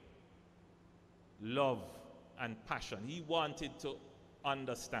care, love, and passion. He wanted to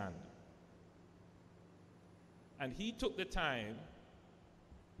understand. And he took the time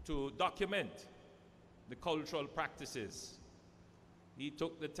to document the cultural practices. He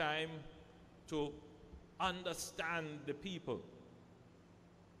took the time to understand the people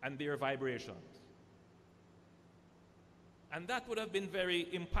and their vibrations. And that would have been very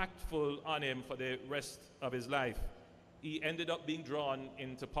impactful on him for the rest of his life. He ended up being drawn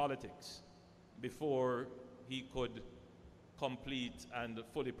into politics before he could complete and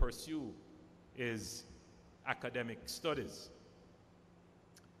fully pursue his academic studies.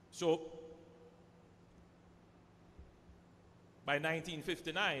 So, by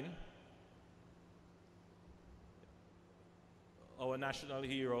 1959, our national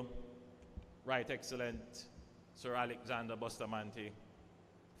hero, Right Excellent Sir Alexander Bustamante,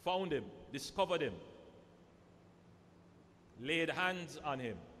 found him, discovered him, laid hands on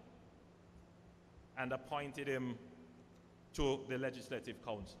him, and appointed him to the Legislative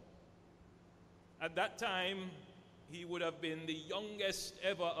Council. At that time, he would have been the youngest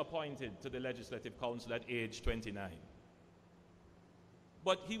ever appointed to the Legislative Council at age 29.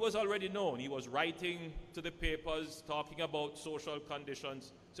 But he was already known. He was writing to the papers, talking about social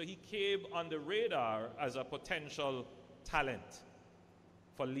conditions. So he came on the radar as a potential talent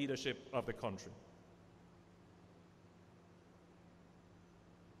for leadership of the country.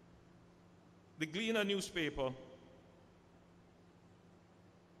 The Gleaner newspaper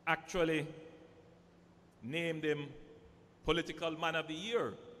actually named him Political Man of the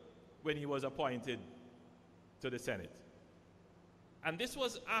Year when he was appointed to the Senate. And this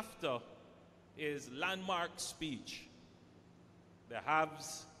was after his landmark speech, the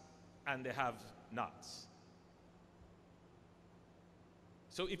haves and the have-nots.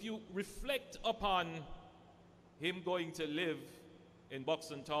 So if you reflect upon him going to live in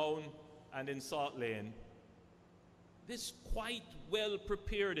Buxton Town and in Salt Lane, this quite well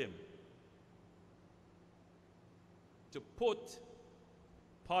prepared him to put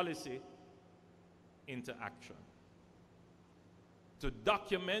policy into action, to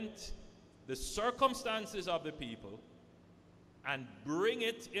document the circumstances of the people and bring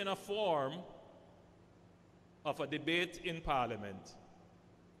it in a form of a debate in Parliament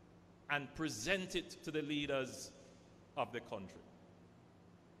and present it to the leaders of the country.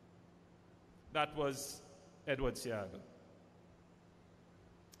 That was Edward Seaga.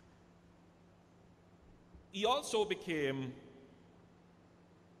 He also became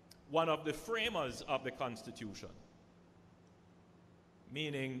one of the framers of the Constitution,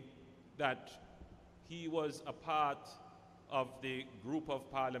 meaning that he was a part of the group of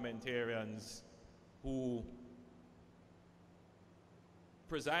parliamentarians who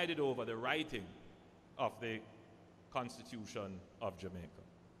presided over the writing of the Constitution of Jamaica.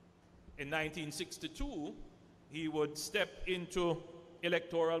 In 1962, he would step into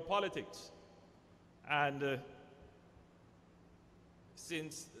electoral politics. And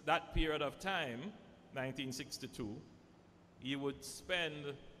since that period of time, 1962, he would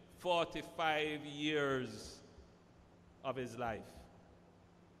spend 45 years of his life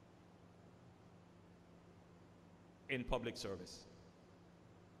in public service.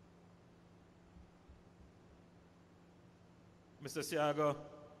 Mr. Seaga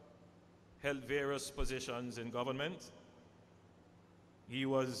held various positions in government. He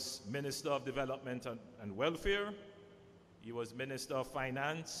was Minister of Development and Welfare, he was Minister of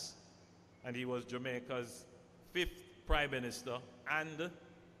Finance, and he was Jamaica's 5th Prime Minister and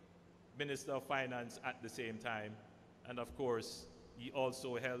Minister of Finance at the same time. And of course, he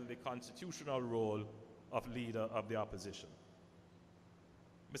also held the constitutional role of Leader of the Opposition.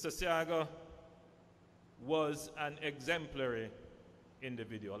 Mr. Seaga was an exemplary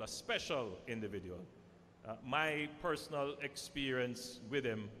individual, a special individual. My personal experience with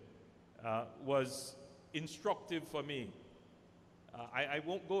him was instructive for me. I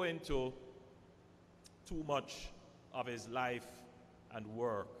won't go into too much of his life and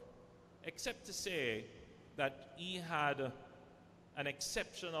work, except to say that he had an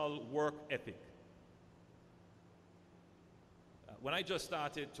exceptional work ethic. When I just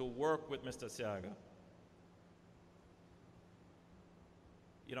started to work with Mr. Seaga,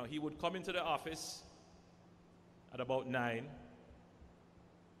 you know, he would come into the office at about 9,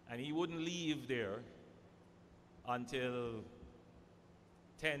 and he wouldn't leave there until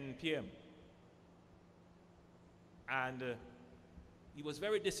 10 p.m. And he was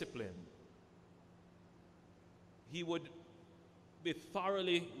very disciplined. He would be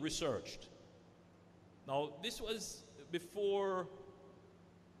thoroughly researched. Now, this was before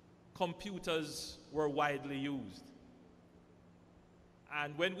computers were widely used.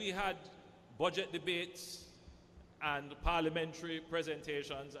 And when we had budget debates and parliamentary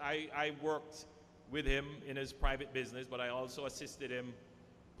presentations, I worked with him in his private business, but I also assisted him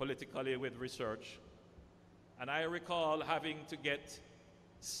politically with research. And I recall having to get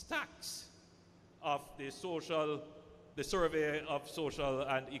stacks of the survey of social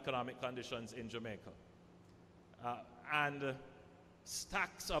and economic conditions in Jamaica, and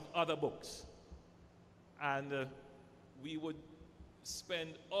stacks of other books. And we would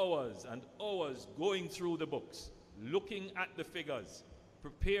spend hours and hours going through the books, looking at the figures,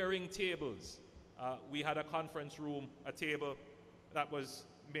 preparing tables. We had a conference room, a table that was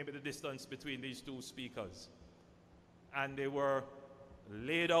maybe the distance between these two speakers. And they were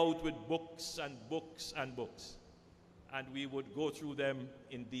laid out with books and books and books. And we would go through them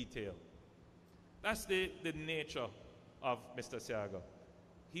in detail. That's the nature of Mr. Seaga.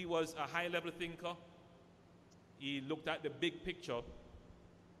 He was a high-level thinker. He looked at the big picture,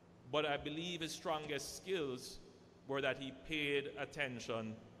 but I believe his strongest skills were that he paid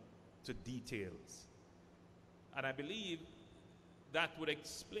attention to details. And I believe that would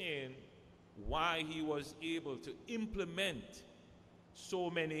explain why he was able to implement so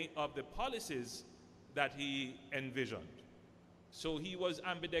many of the policies that he envisioned. So he was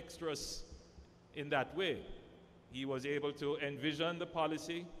ambidextrous in that way. He was able to envision the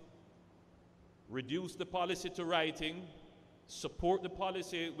policy, reduce the policy to writing, support the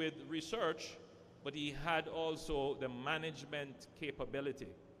policy with research, but he had also the management capability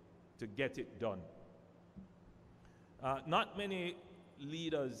to get it done. Not many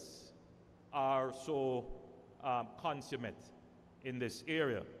leaders are so consummate in this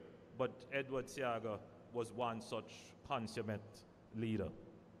area, but Edward Seaga was one such consummate leader.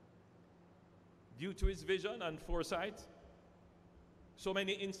 Due to his vision and foresight, so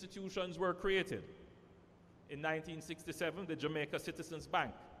many institutions were created. In 1967, the Jamaica Citizens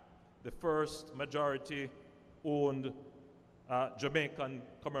Bank, the first majority-owned Jamaican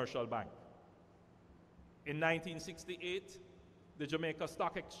commercial bank. In 1968, the Jamaica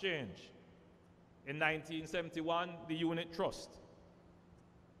Stock Exchange. In 1971, the Unit Trust.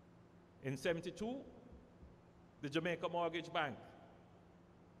 In 72, the Jamaica Mortgage Bank,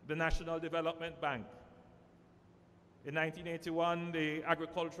 the National Development Bank. In 1981, the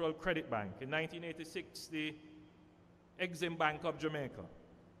Agricultural Credit Bank. In 1986, the Exim Bank of Jamaica.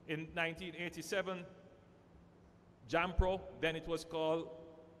 In 1987, JAMPRO, then it was called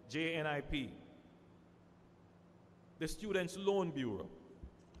JNIP, the Students' Loan Bureau.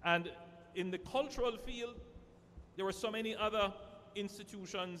 And in the cultural field, there were so many other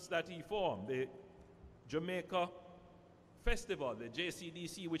institutions that he formed. The Jamaica Festival, the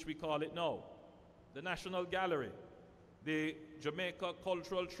JCDC, which we call it now, the National Gallery, the Jamaica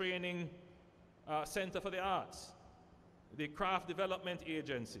Cultural Training Center for the Arts, the Craft Development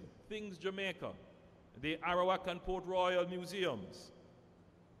Agency, Things Jamaica, the Arawak and Port Royal Museums.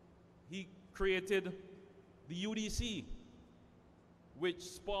 He created the UDC, which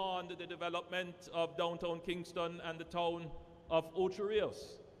spawned the development of downtown Kingston and the town of Ocho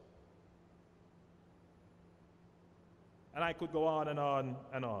Rios. And I could go on and on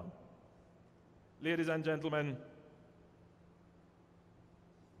and on. Ladies and gentlemen,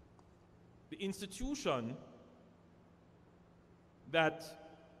 the institution that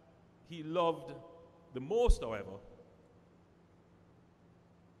he loved the most, however,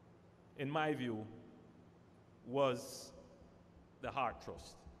 in my view, was the Heart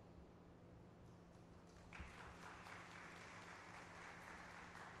Trust.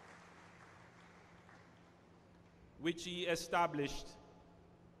 Which he established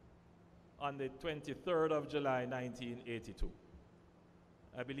on the 23rd of July, 1982.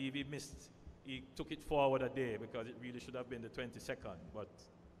 I believe he missed he took it forward a day because it really should have been the 22nd. But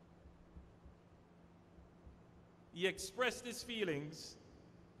he expressed his feelings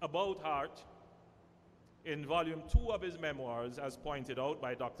about Hart in volume 2 of his memoirs, as pointed out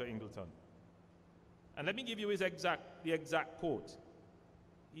by Dr. Ingleton. And let me give you the exact quote.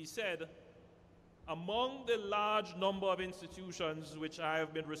 He said, "Among the large number of institutions which I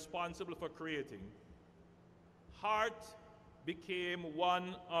have been responsible for creating, Hart became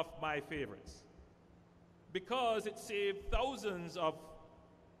one of my favorites because it saved thousands of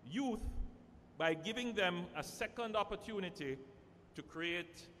youth by giving them a second opportunity to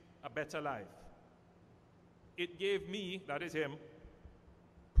create a better life. It gave me," that is him,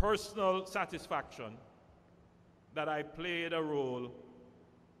 "personal satisfaction that I played a role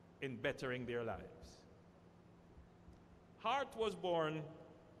in bettering their lives." Hart was born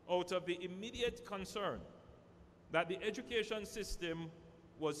out of the immediate concern that the education system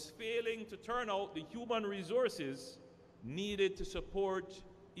was failing to turn out the human resources needed to support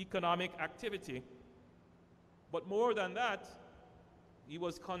economic activity. But more than that, he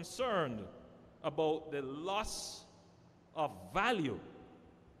was concerned about the loss of value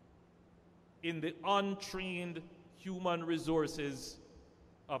in the untrained human resources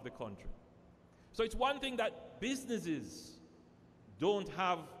of the country. So it's one thing that businesses don't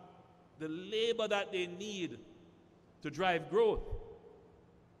have the labor that they need to drive growth,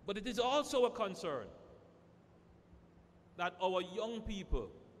 but it is also a concern that our young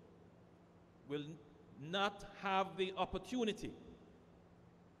people will not have the opportunity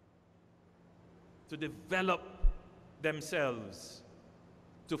to develop themselves,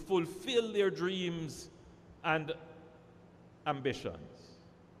 to fulfill their dreams and ambitions.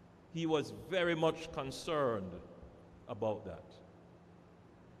 He was very much concerned about that.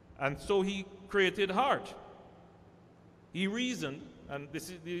 And so he created Hart. He reasoned, and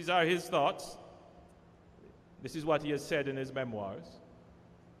these are his thoughts. This is what he has said in his memoirs.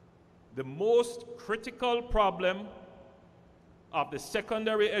 The most critical problem of the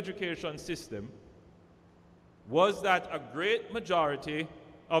secondary education system was that a great majority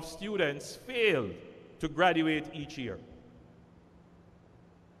of students failed to graduate each year.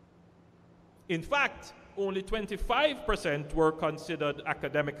 In fact, only 25% were considered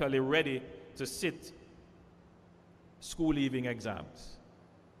academically ready to sit school leaving exams.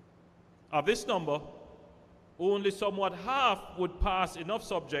 Of this number, only somewhat half would pass enough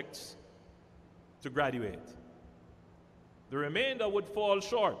subjects to graduate. The remainder would fall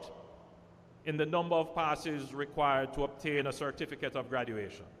short in the number of passes required to obtain a certificate of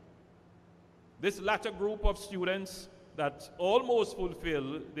graduation. This latter group of students that almost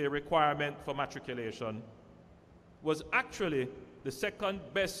fulfill the requirement for matriculation was actually the second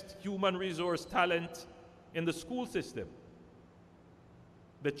best human resource talent in the school system.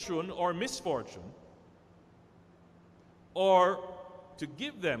 The chun or misfortune, or to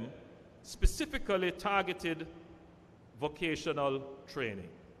give them specifically targeted vocational training.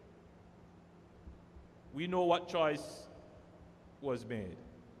 We know what choice was made.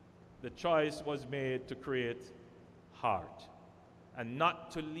 The choice was made to create Hart and not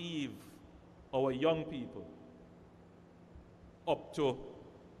to leave our young people up to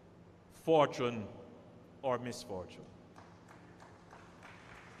fortune or misfortune.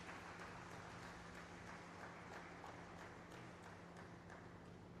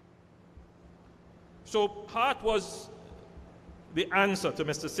 So Hart was the answer to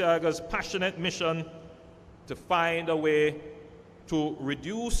Mr. Seaga's passionate mission to find a way to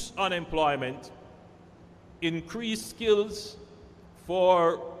reduce unemployment, increase skills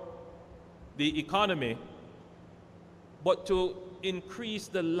for the economy, but to increase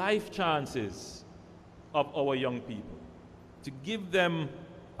the life chances of our young people, to give them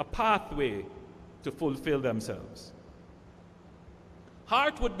a pathway to fulfill themselves.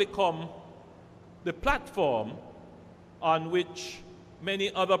 Hart would become the platform on which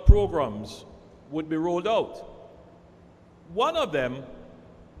many other programs would be rolled out. One of them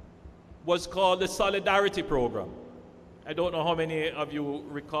was called the Solidarity Program. I don't know how many of you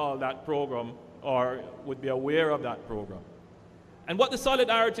recall that program or would be aware of that program. And what the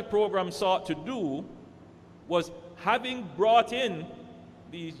Solidarity Program sought to do was, having brought in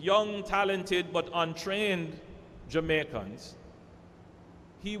these young, talented, but untrained Jamaicans,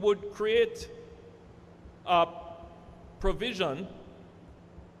 he would create a provision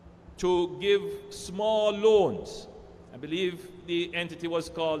to give small loans. I believe the entity was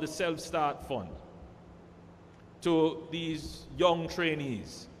called the Self-Start Fund, to these young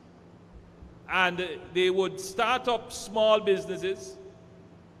trainees. And they would start up small businesses,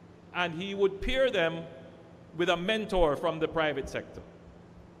 and he would pair them with a mentor from the private sector.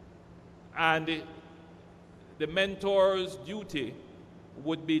 And the mentor's duty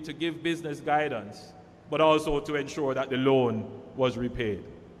would be to give business guidance, but also to ensure that the loan was repaid.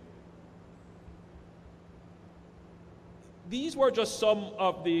 These were just some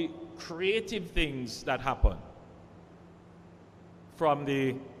of the creative things that happened from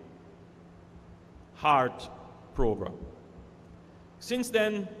the HEART program. Since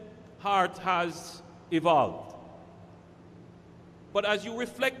then, HEART has evolved. But as you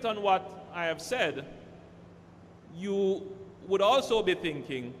reflect on what I have said, you would also be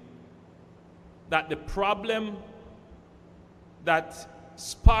thinking that the problem that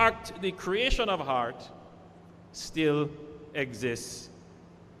sparked the creation of HEART still exists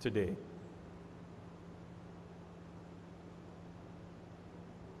today.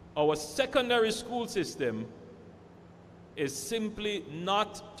 Our secondary school system is simply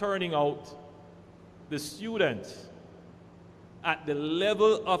not turning out the students at the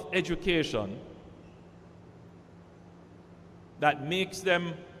level of education that makes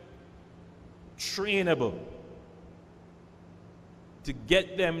them trainable to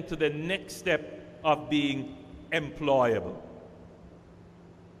get them to the next step of being employable.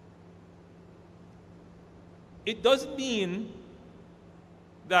 It doesn't mean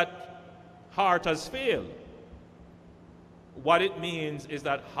that HEART has failed. What it means is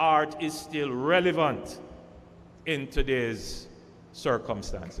that HEART is still relevant in today's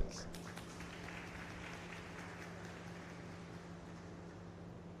circumstances.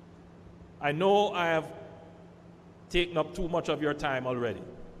 I know I have taken up too much of your time already,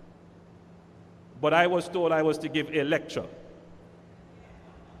 but I was told I was to give a lecture.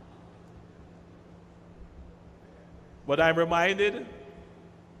 But I'm reminded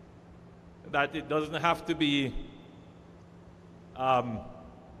that it doesn't have to be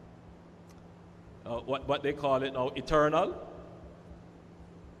what they call it now, eternal,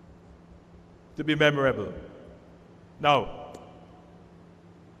 to be memorable. Now,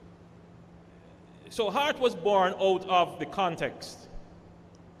 so HEART was born out of the context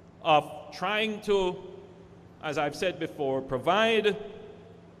of trying to, as I've said before, provide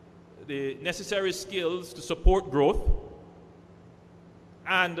the necessary skills to support growth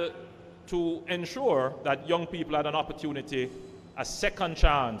and to ensure that young people had an opportunity, a second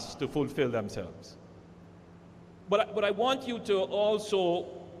chance to fulfill themselves. But I want you to also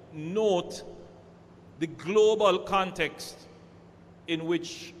note the global context in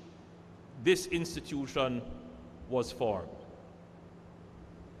which this institution was formed.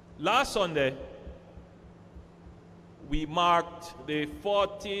 Last Sunday, we marked the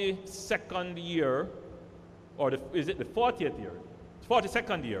 42nd year, or is it the 40th year?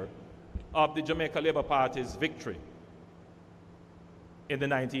 42nd year of the Jamaica Labour Party's victory in the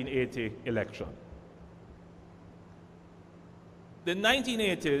 1980 election. The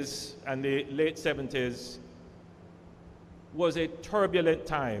 1980s and the late 70s was a turbulent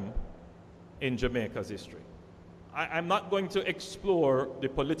time in Jamaica's history. I'm not going to explore the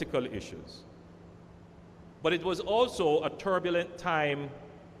political issues, but it was also a turbulent time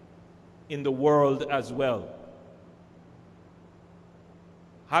in the world as well.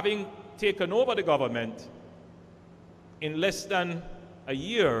 Having taken over the government in less than a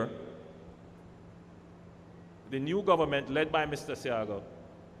year, the new government led by Mr. Seaga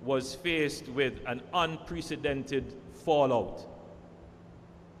was faced with an unprecedented fallout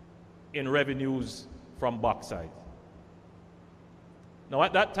in revenues from bauxite. Now,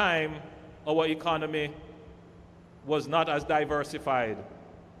 at that time, our economy was not as diversified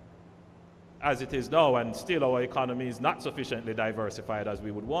as it is now, and still our economy is not sufficiently diversified as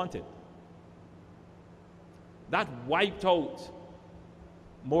we would want it. That wiped out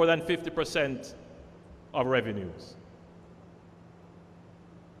more than 50% of revenues.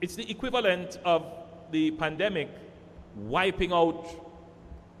 It's the equivalent of the pandemic wiping out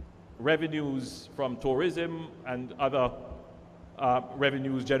revenues from tourism and other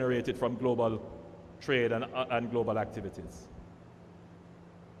revenues generated from global trade and global activities.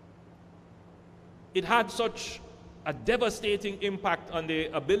 It had such a devastating impact on the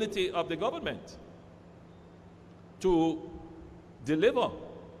ability of the government to deliver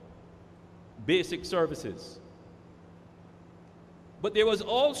basic services. But there was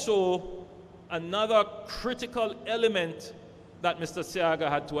also another critical element that Mr. Seaga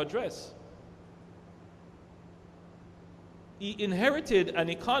had to address. He inherited an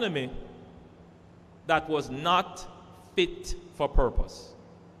economy that was not fit for purpose.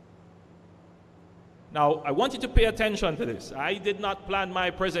 Now, I want you to pay attention to this. I did not plan my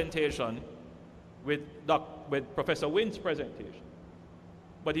presentation with Professor Wind's presentation,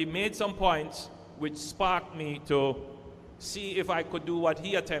 but he made some points which sparked me to see if I could do what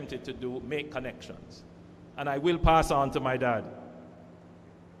he attempted to do, make connections. And I will pass on to my dad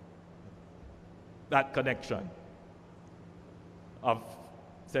that connection of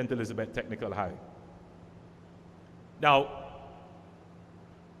St. Elizabeth Technical High. Now,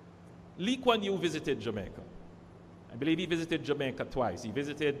 Lee Kuan Yew visited Jamaica. I believe he visited Jamaica twice. He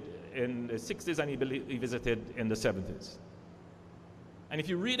visited in the 60s and he visited in the 70s. And if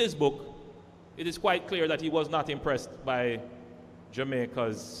you read his book, it is quite clear that he was not impressed by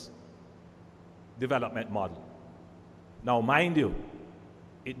Jamaica's development model. Now, mind you,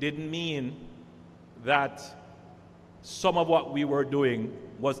 it didn't mean that some of what we were doing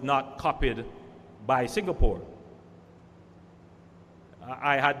was not copied by Singapore.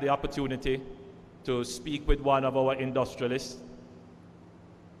 I had the opportunity to speak with one of our industrialists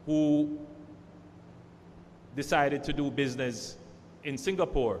who decided to do business in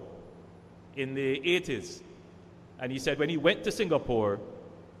Singapore in the 80s. And he said when he went to Singapore,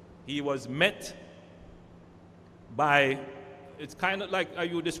 he was met by, it's kind of like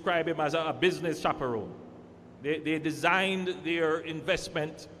you describe him as a business chaperone. They designed their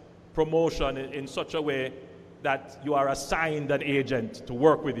investment promotion in such a way that you are assigned an agent to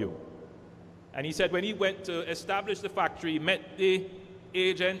work with you. And he said when he went to establish the factory, he met the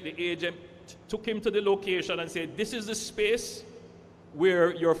agent took him to the location and said, this is the space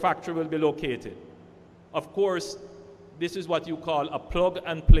where your factory will be located. Of course, this is what you call a plug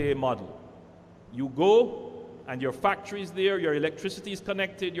and play model. You go and your factory is there, your electricity is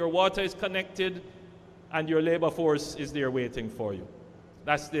connected, your water is connected, and your labor force is there waiting for you.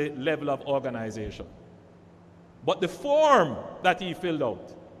 That's the level of organization. But the form that he filled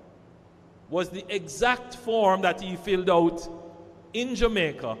out was the exact form that he filled out in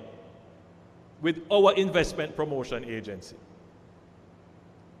Jamaica with our investment promotion agency.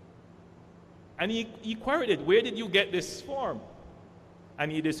 And he queried it, where did you get this form?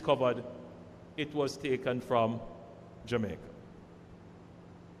 And he discovered it was taken from Jamaica.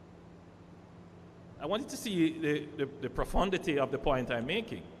 I wanted to see the profundity of the point I'm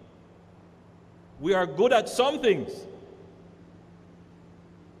making. We are good at some things.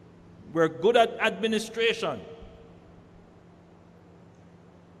 We're good at administration.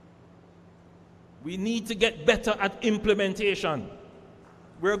 We need to get better at implementation.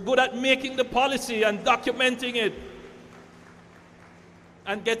 We're good at making the policy and documenting it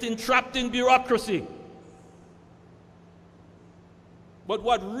and getting trapped in bureaucracy. But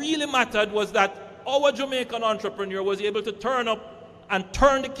what really mattered was that our Jamaican entrepreneur was able to turn up and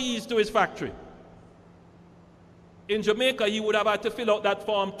turn the keys to his factory. In Jamaica, he would have had to fill out that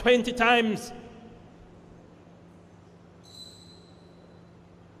form 20 times.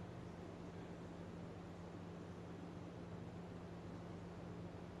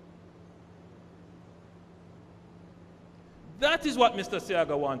 That is what Mr.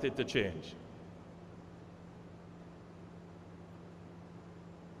 Seaga wanted to change.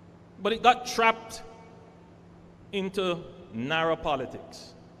 But it got trapped into narrow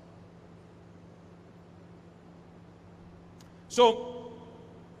politics. So,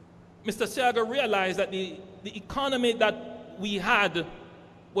 Mr. Seaga realized that the economy that we had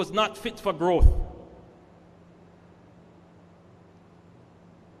was not fit for growth.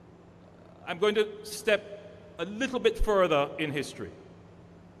 I'm going to step a little bit further in history.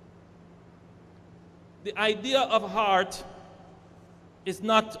 The idea of heart is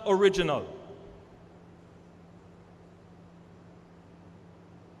not original.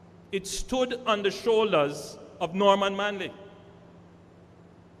 It stood on the shoulders of Norman Manley.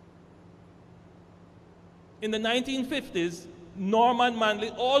 In the 1950s, Norman Manley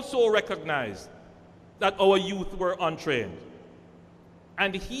also recognized that our youth were untrained.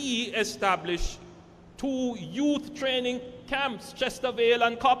 And he established 2 youth training camps, Chestervale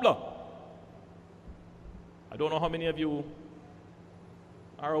and Cobbler. I don't know how many of you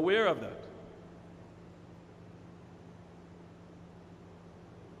are aware of that.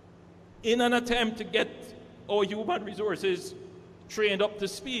 In an attempt to get our human resources trained up to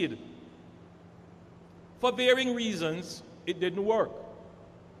speed. For varying reasons, it didn't work.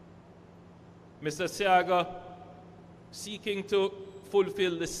 Mr. Seaga, seeking to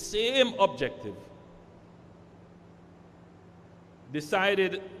fulfill the same objective,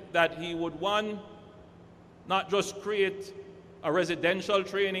 decided that he would, one, not just create a residential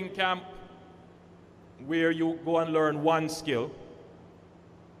training camp where you go and learn one skill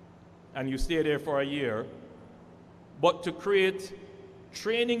and you stay there for a year, but to create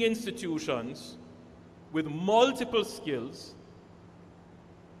training institutions with multiple skills,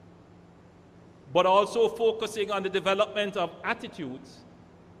 but also focusing on the development of attitudes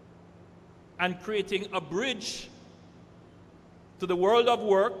and creating a bridge to the world of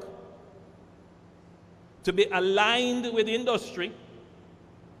work, to be aligned with industry,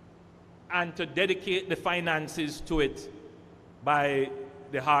 and to dedicate the finances to it by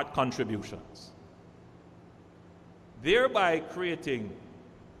the hard contributions, thereby creating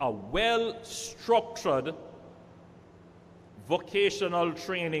a well-structured vocational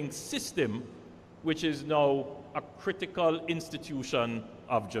training system, which is now a critical institution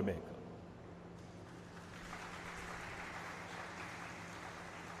of Jamaica.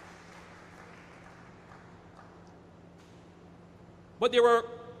 But there were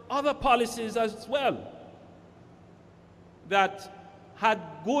other policies as well that had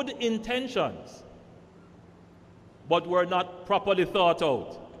good intentions, but were not properly thought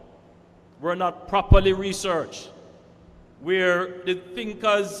out, were not properly researched, where the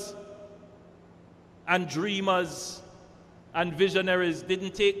thinkers and dreamers and visionaries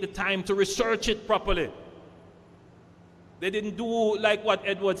didn't take the time to research it properly. They didn't do like what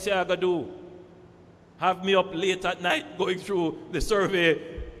Edward Seaga do. Have me up late at night going through the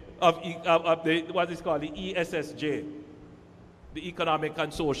survey of the, what is called the ESSJ, the Economic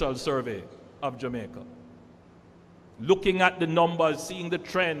and Social Survey of Jamaica. Looking at the numbers, seeing the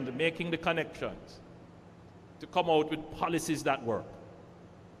trend, making the connections to come out with policies that work.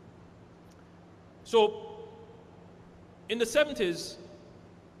 So, in the 70s,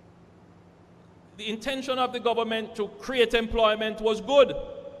 the intention of the government to create employment was good.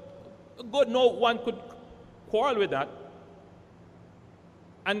 Good, no one could quarrel with that.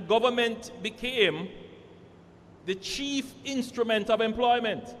 And government became the chief instrument of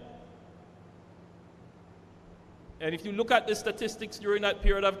employment. And if you look at the statistics during that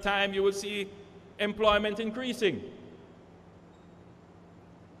period of time, you will see employment increasing.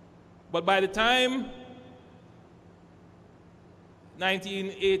 But by the time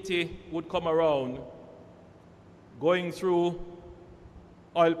 1980 would come around, going through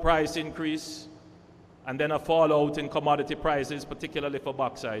oil price increase and then a fallout in commodity prices, particularly for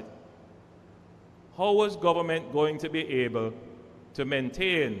bauxite, how was government going to be able to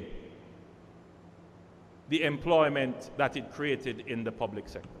maintain the employment that it created in the public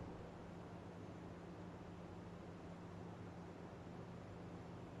sector?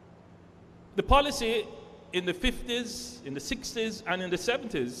 The policy in the 50s, in the 60s, and in the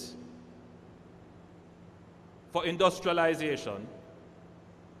 70s for industrialization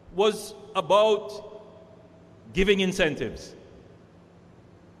was about giving incentives.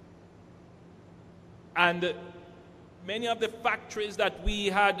 And many of the factories that we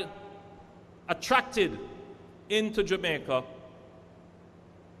had attracted into Jamaica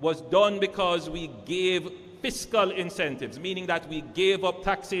was done because we gave fiscal incentives, meaning that we gave up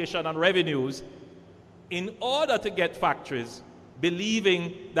taxation and revenues in order to get factories,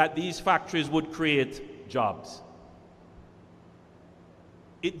 believing that these factories would create jobs.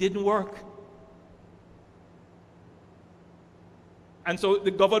 It didn't work. And so the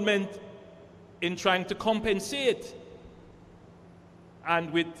government, in trying to compensate,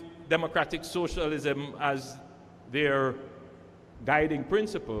 and with democratic socialism as their guiding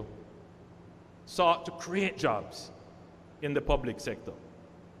principle, sought to create jobs in the public sector,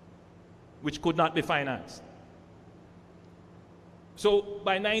 which could not be financed. So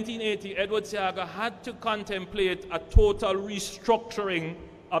by 1980, Edward Seaga had to contemplate a total restructuring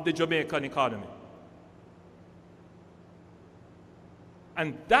of the Jamaican economy.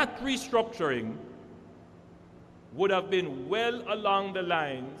 And that restructuring would have been well along the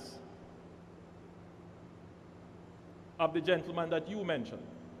lines of the gentleman that you mentioned.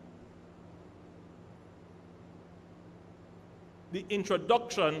 The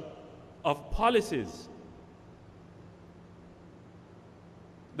introduction of policies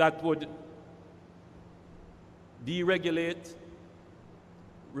that would deregulate,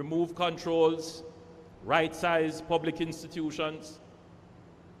 remove controls, right-size public institutions.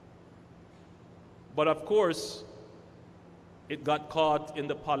 But of course, it got caught in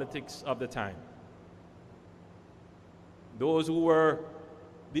the politics of the time. Those who were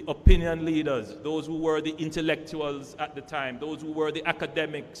the opinion leaders, those who were the intellectuals at the time, those who were the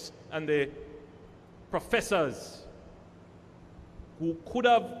academics and the professors who could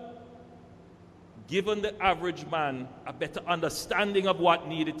have given the average man a better understanding of what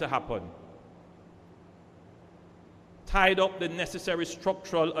needed to happen, tied up the necessary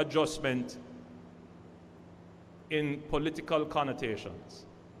structural adjustment in political connotations.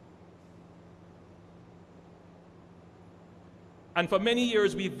 And for many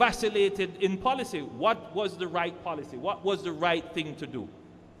years, we vacillated in policy. What was the right policy? What was the right thing to do?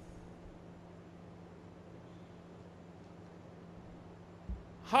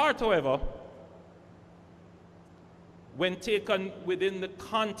 Hart, however, when taken within the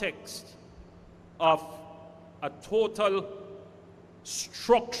context of a total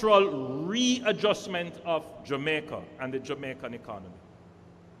structural readjustment of Jamaica and the Jamaican economy,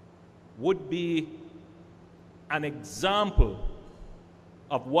 would be an example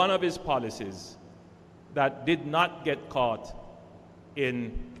of one of his policies that did not get caught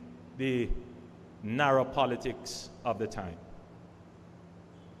in the narrow politics of the time.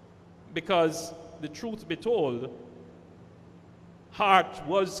 Because the truth be told, Hart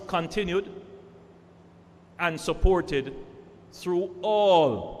was continued and supported through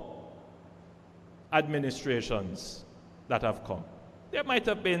all administrations that have come. There might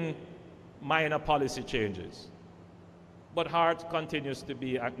have been minor policy changes, but Hart continues to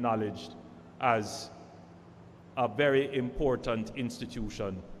be acknowledged as a very important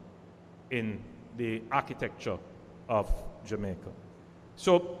institution in the architecture of Jamaica.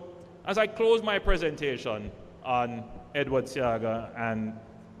 So, as I close my presentation on Edward Seaga and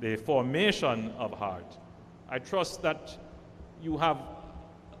the formation of Hart, I trust that you have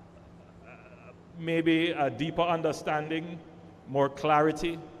maybe a deeper understanding, more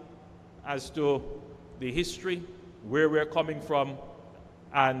clarity as to the history, where we're coming from,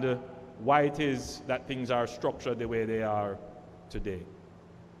 and why it is that things are structured the way they are today.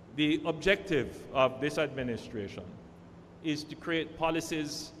 The objective of this administration is to create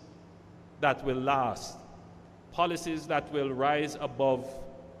policies that will last, policies that will rise above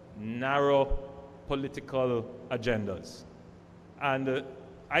narrow political agendas. And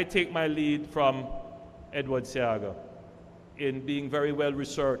I take my lead from Edward Seaga in being very well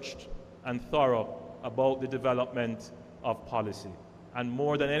researched and thorough about the development of policy, and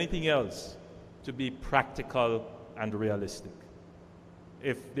more than anything else, to be practical and realistic.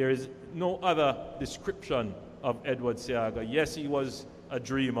 If there is no other description of Edward Seaga, yes, he was a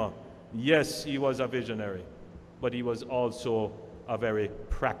dreamer, yes, he was a visionary, but he was also a very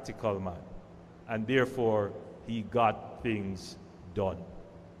practical man, and therefore he got things done.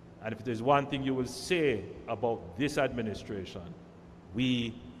 And if there's one thing you will say about this administration,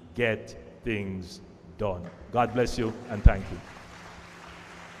 we get things done. God bless you, and thank you.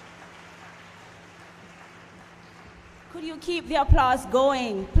 Could you keep the applause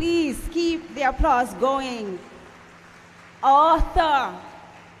going? Please keep the applause going. Author,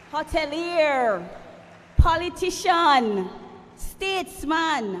 hotelier, politician,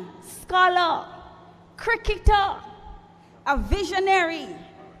 statesman, scholar, cricketer, a visionary,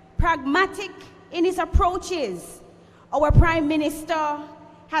 pragmatic in his approaches. Our Prime Minister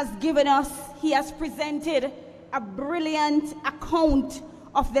has given us, he has presented a brilliant account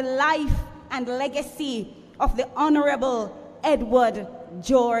of the life and legacy of the Honorable Edward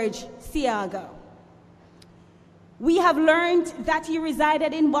George Seaga. We have learned that he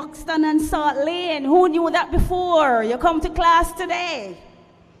resided in Buxton and Salt Lane. Who knew that before? You come to class today.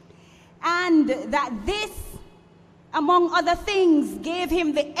 And that this, among other things, gave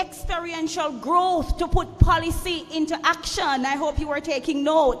him the experiential growth to put policy into action. I hope you were taking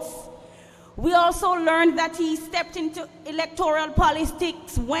notes. We also learned that he stepped into electoral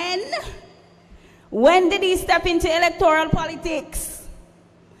politics when? When did he step into electoral politics?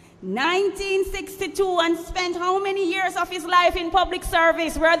 1962, and spent how many years of his life in public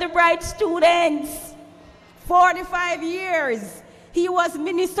service? Where are the bright students? 45 years. He was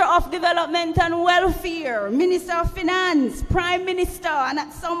Minister of Development and Welfare, Minister of Finance, Prime Minister, and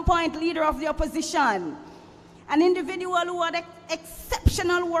at some point leader of the opposition. An individual who had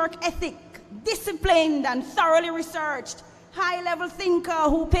exceptional work ethic, disciplined and thoroughly researched, high-level thinker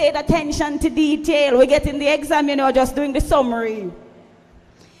who paid attention to detail. We get in the exam, you know, just doing the summary.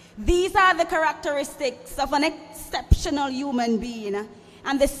 These are the characteristics of an exceptional human being,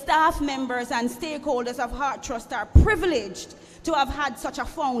 and the staff members and stakeholders of Hart Trust are privileged to have had such a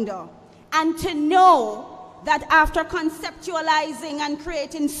founder, and to know that after conceptualizing and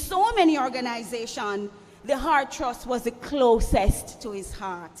creating so many organizations, the Hart Trust was the closest to his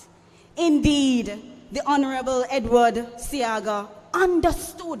heart. Indeed, the Honorable Edward Seaga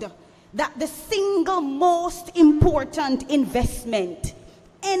understood that the single most important investment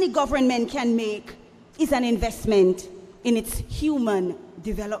any government can make is an investment in its human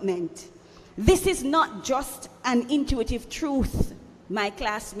development. This is not just an intuitive truth, my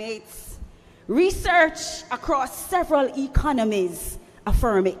classmates. Research across several economies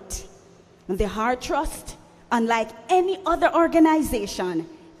affirm it. The Hart Trust, unlike any other organization,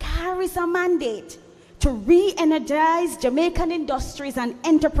 carries a mandate to re-energize Jamaican industries and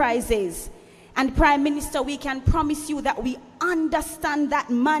enterprises. And Prime Minister, we can promise you that we understand that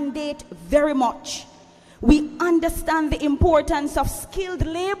mandate very much. We understand the importance of skilled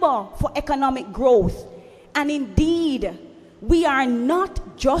labor for economic growth. And indeed, we are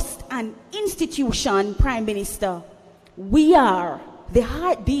not just an institution, Prime Minister. We are the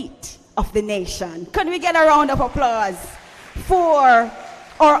heartbeat of the nation. Can we get a round of applause for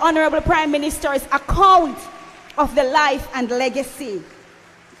our Honorable Prime Minister's account of the life and legacy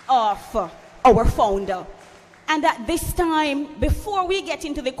of our founder? And at this time, before we get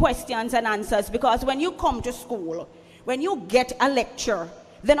into the questions and answers, because when you come to school, when you get a lecture,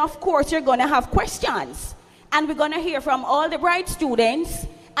 then of course you're going to have questions. And we're going to hear from all the bright students,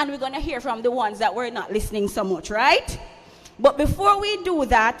 and we're going to hear from the ones that were not listening so much, right? But before we do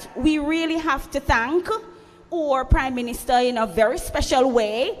that, we really have to thank our Prime Minister in a very special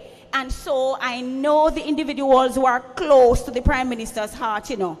way. And so I know the individuals who are close to the Prime Minister's heart,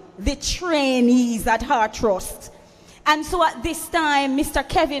 you know, the trainees at Heart Trust. And so at this time, Mr.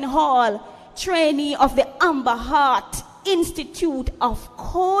 Kevin Hall, trainee of the Amber Heart Institute of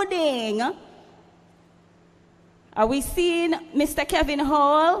Coding. Are we seeing Mr. Kevin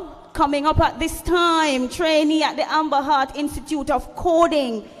Hall coming up at this time? Trainee at the Amber Heart Institute of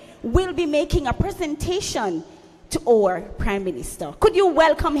Coding will be making a presentation to our Prime Minister. Could you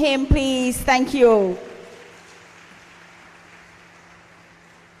welcome him, please? Thank you.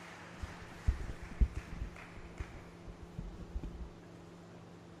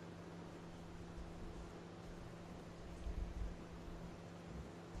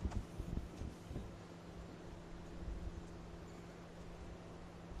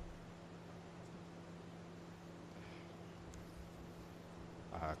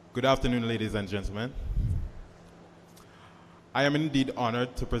 Good afternoon, ladies and gentlemen. I am indeed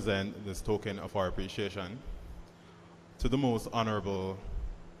honored to present this token of our appreciation to the Most Honorable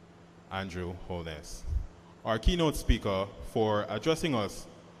Andrew Holness, our keynote speaker, for addressing us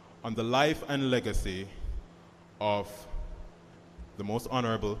on the life and legacy of the Most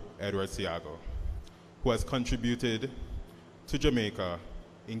Honorable Edward Seaga, who has contributed to Jamaica,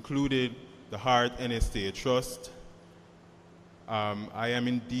 including the Heart and Estate Trust. I am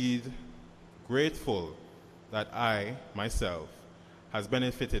indeed grateful that I, myself, has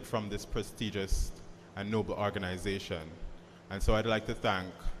benefited from this prestigious and noble organization. And so I'd like to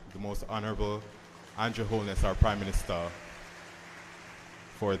thank the Most Honorable Andrew Holness, our Prime Minister,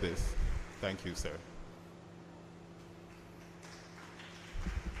 for this. Thank you, sir.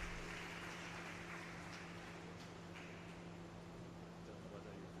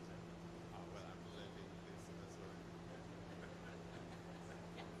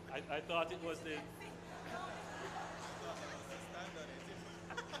 I thought it was the...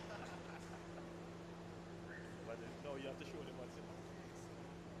 But no, you have to show them what's in it.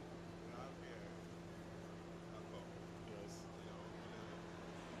 Yes.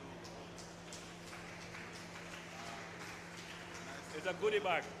 It's a goodie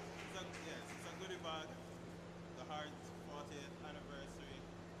bag. Yes, it's a goodie bag. The Heart 40th anniversary,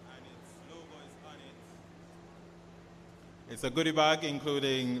 and its logo is on it. It's a goodie bag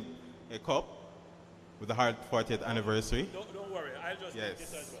including a cup with the Heart 40th anniversary. Don't worry, I'll just take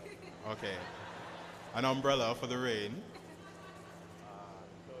this as well. Okay. An umbrella for the rain.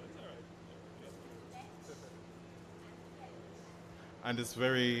 And this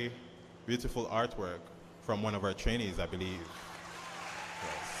very beautiful artwork from one of our trainees, I believe.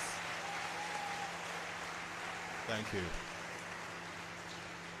 Yes. Thank you.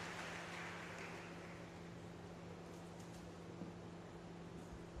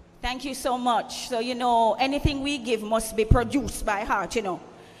 Thank you so much. So, you know, anything we give must be produced by heart, you know.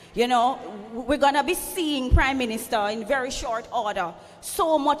 You know, we're going to be seeing Prime Minister in very short order.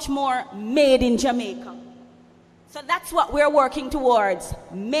 So much more made in Jamaica. So that's what we're working towards.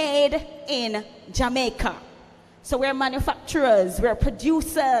 Made in Jamaica. So we're manufacturers, we're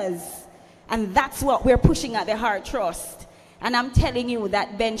producers. And that's what we're pushing at the Heart Trust. And I'm telling you,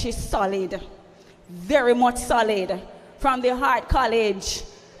 that bench is solid. Very much solid. From the Heart College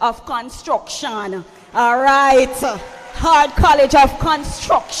of Construction. All right. Heart College of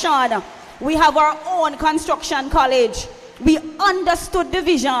Construction. We have our own construction college. We understood the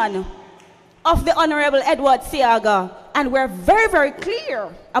vision of the Honorable Edward Seaga, and we're very, very clear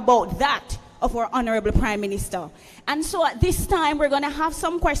about that of our Honorable Prime Minister. And so at this time, we're going to have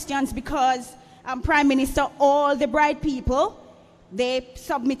some questions because Prime Minister, all the bright people, they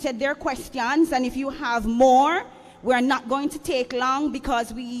submitted their questions, and if you have more, we're not going to take long because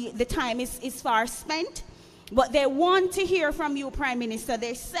the time is far spent. But they want to hear from you, Prime Minister.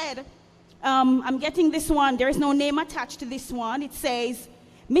 They said, I'm getting this one. There is no name attached to this one. It says,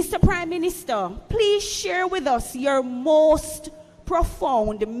 Mr. Prime Minister, please share with us your most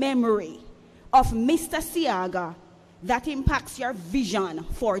profound memory of Mr. Seaga that impacts your vision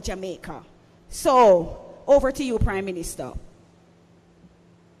for Jamaica. So, over to you, Prime Minister.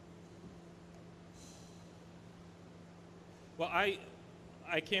 Well,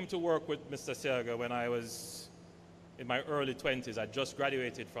 I came to work with Mr. Seaga when I was in my early 20s. I just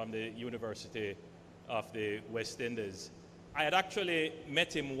graduated from the University of the West Indies. I had actually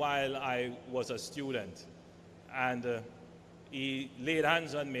met him while I was a student, and he laid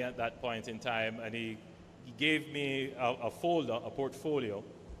hands on me at that point in time, and he gave me a folder, a portfolio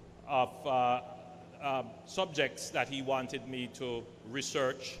of subjects that he wanted me to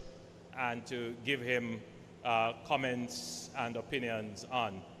research and to give him comments and opinions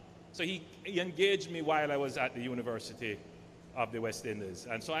on. So he engaged me while I was at the University of the West Indies.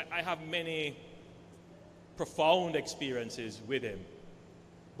 And so I have many profound experiences with him.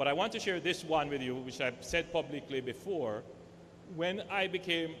 But I want to share this one with you, which I've said publicly before. When I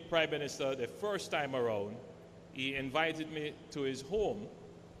became Prime Minister the first time around, he invited me to his home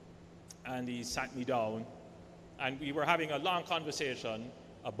and he sat me down, and we were having a long conversation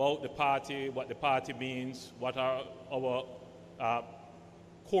about the party, what the party means, what are our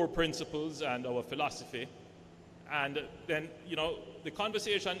core principles and our philosophy. And then, you know, the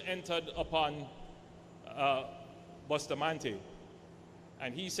conversation entered upon Bustamante.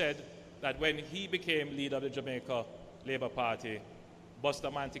 And he said that when he became leader of the Jamaica Labour Party,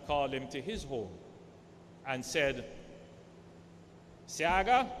 Bustamante called him to his home and said,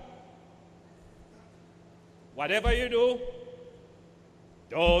 "Seaga, whatever you do,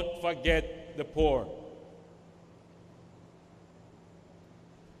 don't forget the poor."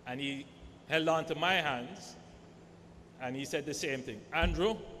 And he held on to my hands and he said the same thing.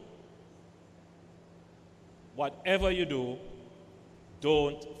 "Andrew, whatever you do,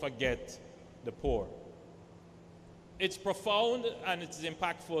 don't forget the poor." It's profound and it's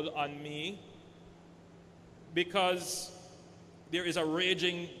impactful on me because there is a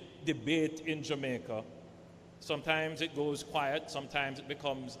raging debate in Jamaica. Sometimes it goes quiet, sometimes it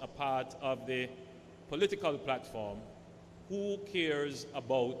becomes a part of the political platform. Who cares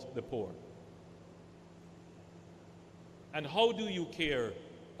about the poor? And how do you care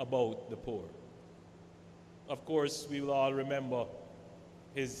about the poor? Of course, we will all remember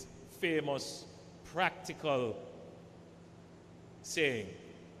his famous practical saying,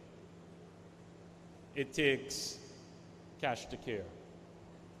 "It takes cash to care."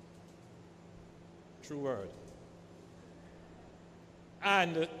 True word.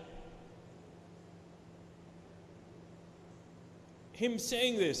 And him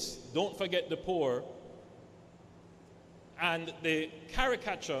saying this, "Don't forget the poor," and the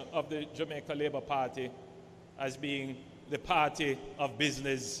caricature of the Jamaica Labour Party as being the party of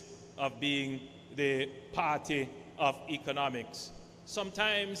business, of being the party of economics,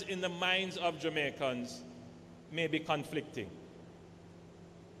 sometimes in the minds of Jamaicans may be conflicting.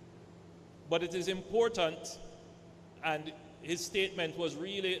 But it is important, and his statement was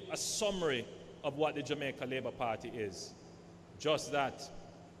really a summary of what the Jamaica Labour Party is. Just that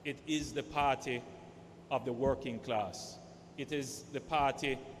it is the party of the working class. It is the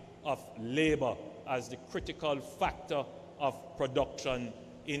party of labor as the critical factor of production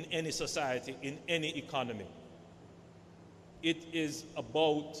in any society, in any economy. It is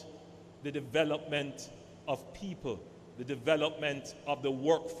about the development of people, the development of the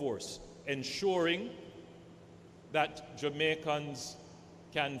workforce, ensuring that Jamaicans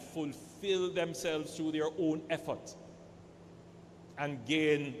can fulfill themselves through their own effort and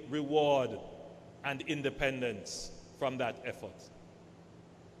gain reward and independence from that effort.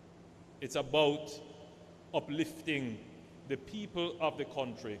 It's about uplifting the people of the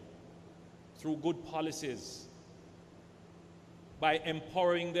country through good policies, by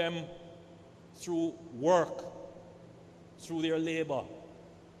empowering them through work, through their labor.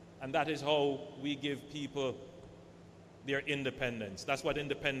 And that is how we give people their independence. That's what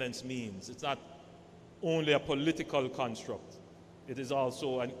independence means. It's not only a political construct, it is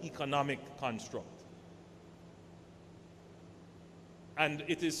also an economic construct. And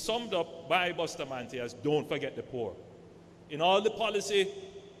it is summed up by Bustamante as "don't forget the poor." In all the policy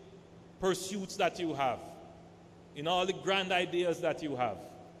pursuits that you have, in all the grand ideas that you have,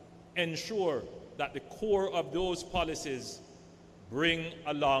 ensure that the core of those policies bring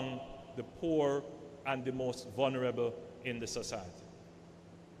along the poor and the most vulnerable in the society.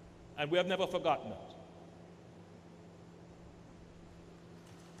 And we have never forgotten that.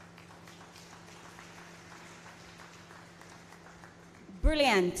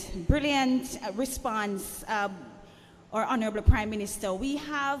 Brilliant, brilliant response, our Honorable Prime Minister. We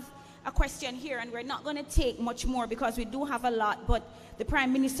have a question here, and we're not going to take much more because we do have a lot, but the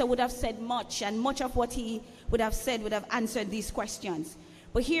Prime Minister would have said much, and much of what he would have said would have answered these questions.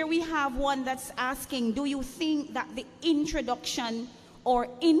 But here we have one that's asking, do you think that the introduction or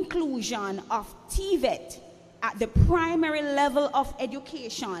inclusion of TVET at the primary level of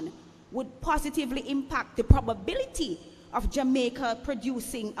education would positively impact the probability of Jamaica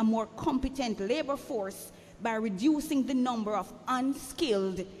producing a more competent labor force by reducing the number of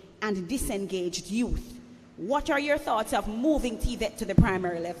unskilled and disengaged youth? What are your thoughts of moving TVET to the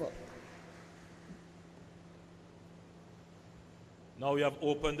primary level? Now we have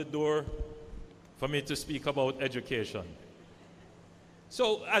opened the door for me to speak about education.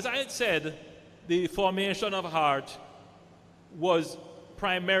 So, as I had said, the formation of heart was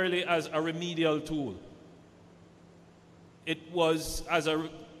primarily as a remedial tool. It was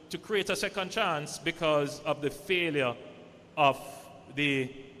to create a second chance because of the failure of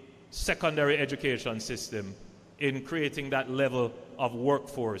the secondary education system in creating that level of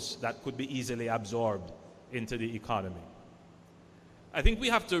workforce that could be easily absorbed into the economy. I think we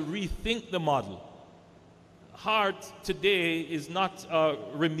have to rethink the model. Heart today is not a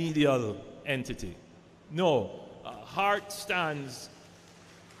remedial entity. No, Heart stands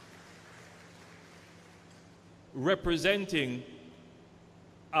representing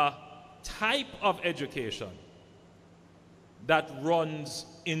a type of education that runs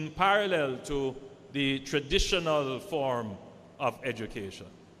in parallel to the traditional form of education.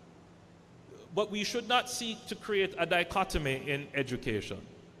 But we should not seek to create a dichotomy in education,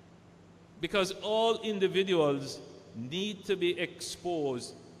 because all individuals need to be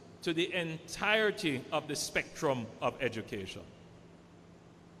exposed to the entirety of the spectrum of education.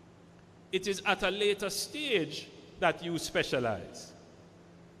 It is at a later stage that you specialize.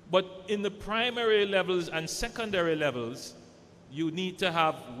 But in the primary levels and secondary levels, you need to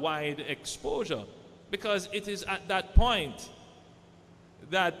have wide exposure, because it is at that point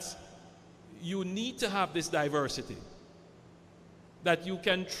that you need to have this diversity, that you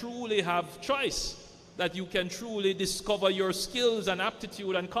can truly have choice, that you can truly discover your skills and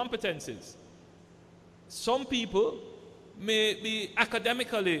aptitude and competencies. Some people may be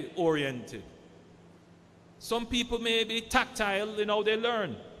academically oriented. Some people may be tactile in how they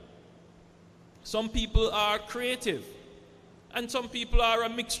learn. Some people are creative, and some people are a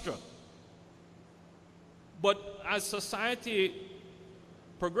mixture. But as society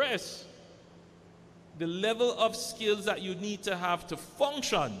progresses, the level of skills that you need to have to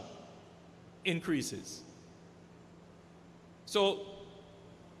function increases. So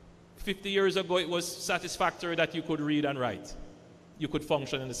 50 years ago, it was satisfactory that you could read and write. You could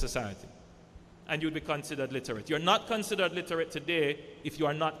function in the society, and you'd be considered literate. You're not considered literate today if you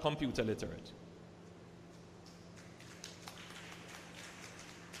are not computer literate.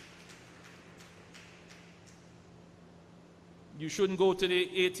 You shouldn't go to the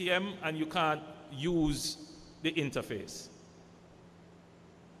ATM and you can't use the interface.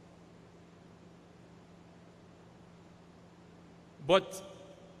 But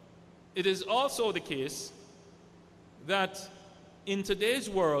it is also the case that in today's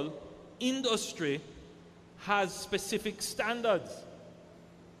world, industry has specific standards.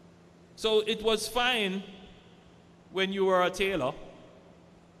 So it was fine when you were a tailor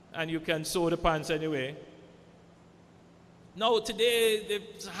and you can sew the pants anyway. Now today,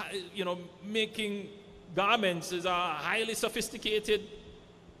 making garments is a highly sophisticated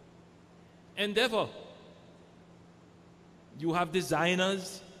endeavor. You have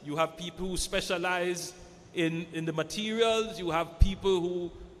designers, you have people who specialize in the materials, you have people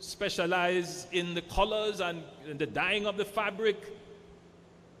who specialize in the colors and in the dyeing of the fabric.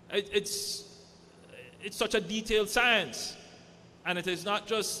 It's such a detailed science. And it is not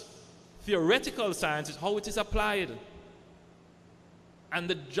just theoretical science, it's how it is applied. And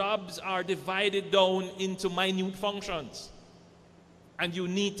the jobs are divided down into minute functions. And you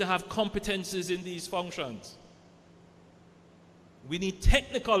need to have competencies in these functions. We need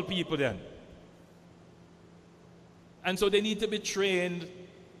technical people then. And so they need to be trained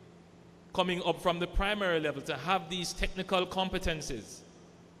coming up from the primary level to have these technical competencies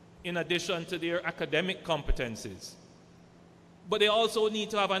in addition to their academic competencies. But they also need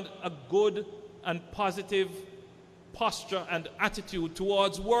to have a good and positive posture and attitude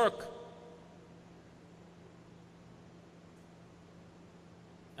towards work.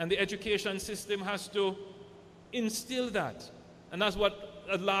 And the education system has to instill that. And that's what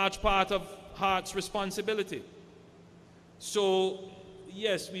a large part of Heart's responsibility. So,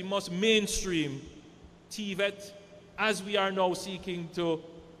 yes, we must mainstream TVET as we are now seeking to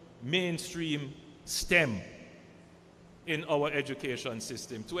mainstream STEM in our education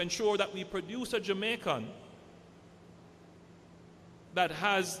system to ensure that we produce a Jamaican that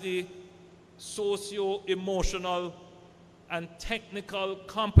has the socio-emotional and technical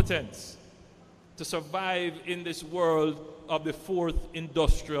competence to survive in this world of the fourth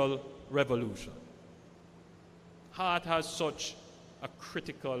industrial revolution. Heart has such a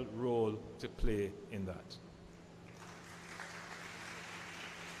critical role to play in that.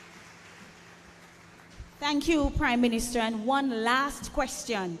 Thank you, Prime Minister. And one last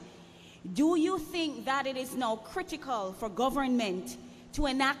question. Do you think that it is now critical for government to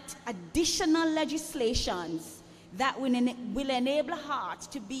enact additional legislations that will enable Heart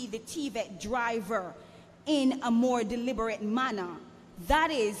to be the TVET driver in a more deliberate manner? That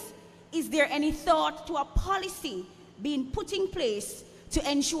is there any thought to a policy being put in place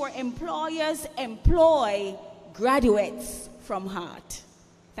to ensure employers employ graduates from Heart?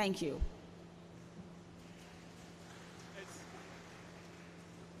 Thank you.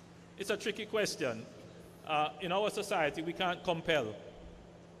 It's a tricky question. In our society, we can't compel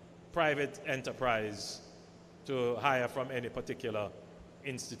private enterprise to hire from any particular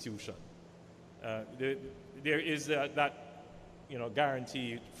institution. There is that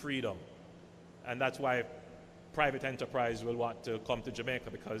guaranteed freedom, and that's why private enterprise will want to come to Jamaica,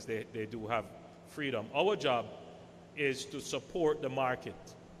 because they do have freedom. Our job is to support the market,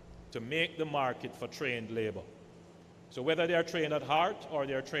 to make the market for trained labor. So whether they're trained at Heart or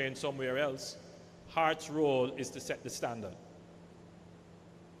they're trained somewhere else, Heart's role is to set the standard,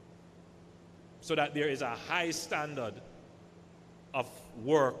 so that there is a high standard of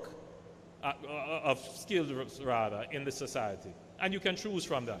work, of skills rather, in the society. And you can choose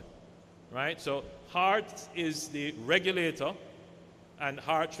from that, right? So Heart is the regulator, and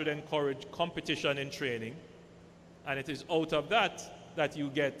Heart should encourage competition in training. And it is out of that that you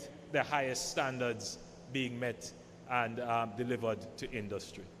get the highest standards being met and delivered to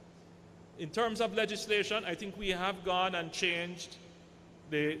industry. In terms of legislation, I think we have gone and changed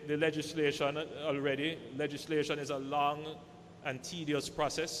the legislation already. Legislation is a long and tedious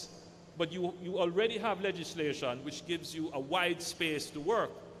process, but you already have legislation which gives you a wide space to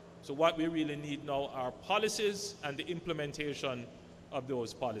work. So what we really need now are policies and the implementation of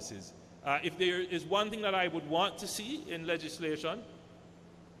those policies. If there is one thing that I would want to see in legislation,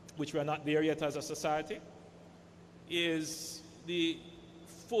 which we're not there yet as a society, is the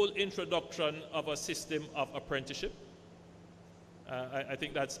full introduction of a system of apprenticeship. I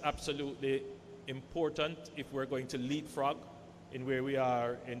think that's absolutely important if we're going to leapfrog in where we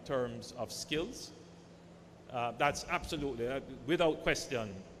are in terms of skills. That's absolutely, without question,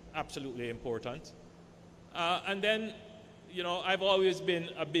 absolutely important. And then, I've always been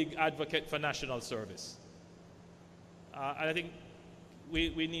a big advocate for national service. And I think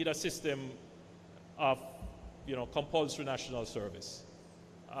we need a system of compulsory national service.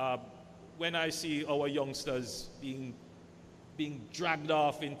 When I see our youngsters being dragged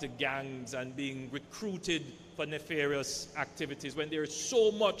off into gangs and being recruited for nefarious activities, when there's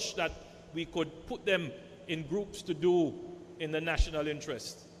so much that we could put them in groups to do in the national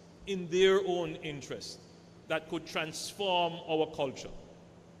interest, in their own interest, that could transform our culture.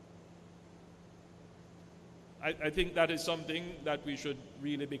 I think that is something that we should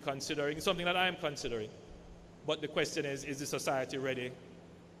really be considering, something that I am considering. But the question is the society ready?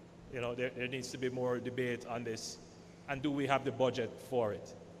 There needs to be more debate on this. And do we have the budget for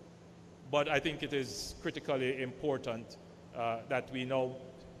it? But I think it is critically important that we now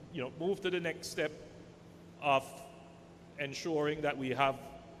move to the next step of ensuring that we have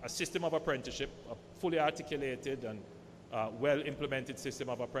a system of apprenticeship, a fully articulated and well-implemented system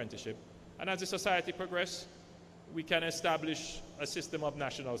of apprenticeship. And as the society progresses, we can establish a system of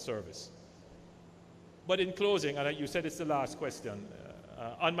national service. But in closing, and you said it's the last question,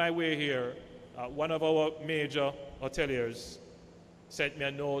 on my way here, one of our major hoteliers sent me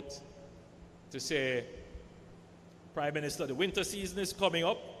a note to say, Prime Minister, the winter season is coming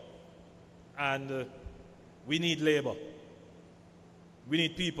up and we need labor. We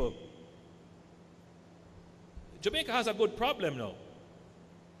need people. Jamaica has a good problem now.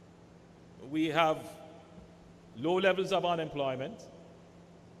 We have low levels of unemployment.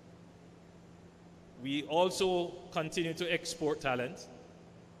 We also continue to export talent,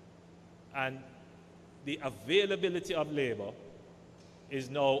 and the availability of labor is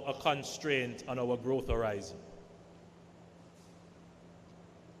now a constraint on our growth horizon.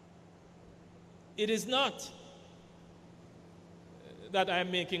 It is not that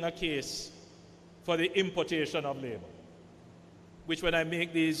I'm making a case for the importation of labor, which when I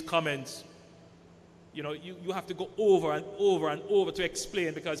make these comments, you have to go over and over and over to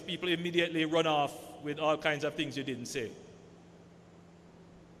explain, because people immediately run off with all kinds of things you didn't say.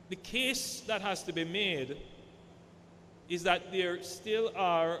 The case that has to be made is that there still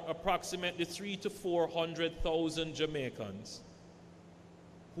are approximately 300,000 to 400,000 Jamaicans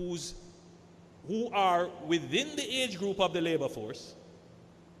who are within the age group of the labor force,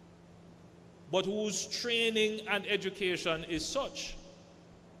 but whose training and education is such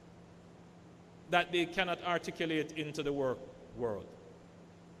that they cannot articulate into the work world.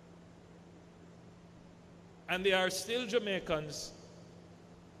 And there are still Jamaicans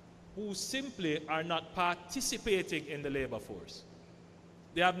who simply are not participating in the labor force.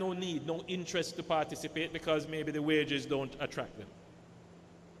 They have no need, no interest to participate because maybe the wages don't attract them.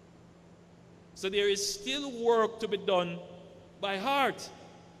 So there is still work to be done by heart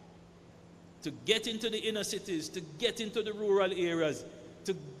to get into the inner cities, to get into the rural areas,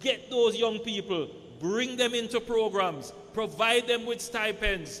 to get those young people, bring them into programs, provide them with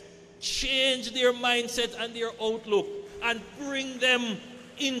stipends, change their mindset and their outlook, and bring them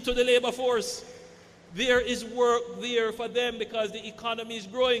into the labor force. There is work there for them because the economy is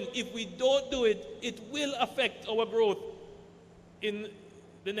growing. If we don't do it, it will affect our growth in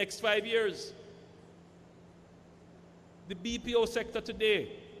the next 5 years. The BPO sector today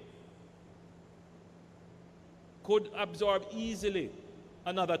could absorb easily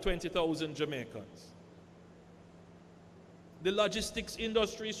another 20,000 Jamaicans. The logistics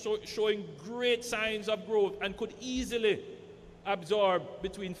industry is showing great signs of growth and could easily absorb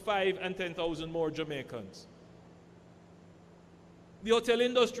between 5,000 and 10,000 more Jamaicans. The hotel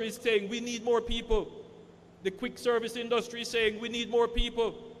industry is saying we need more people. The quick service industry is saying we need more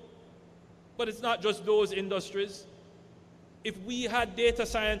people. But it's not just those industries. If we had data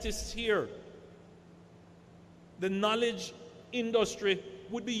scientists here, the knowledge industry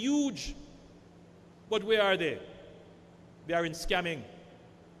would be huge. But where are they? They are in scamming.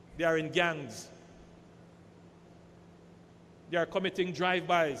 They are in gangs. They are committing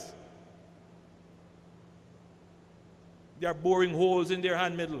drive-bys. They are boring holes in their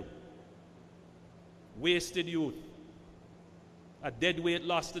hand middle. Wasted youth. A dead weight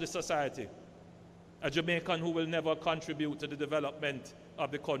lost to the society. A Jamaican who will never contribute to the development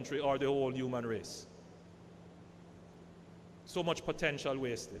of the country or the whole human race. So much potential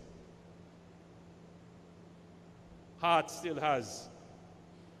wasted. Heart still has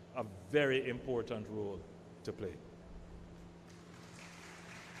a very important role to play.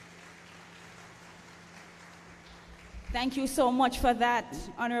 Thank you so much for that,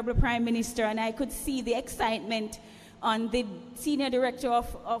 Honorable Prime Minister. And I could see the excitement on the Senior Director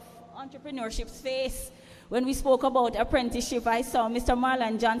of Entrepreneurship's face. When we spoke about apprenticeship, I saw Mr.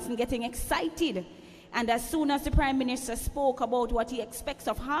 Marlon Johnson getting excited. And as soon as the Prime Minister spoke about what he expects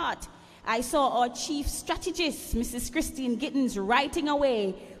of Heart, I saw our chief strategist, Mrs. Christine Gittins, writing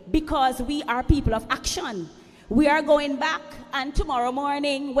away because we are people of action. We are going back, and tomorrow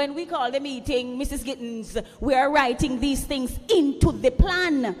morning when we call the meeting, Mrs. Gittins, we are writing these things into the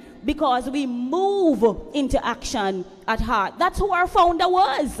plan because we move into action at Heart. That's who our founder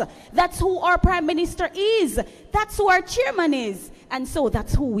was. That's who our Prime Minister is. That's who our chairman is. And so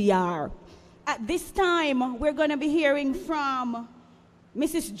that's who we are. At this time, we're going to be hearing from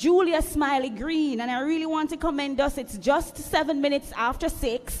Mrs. Julia Smiley Green, and I really want to commend us. It's just 7 minutes after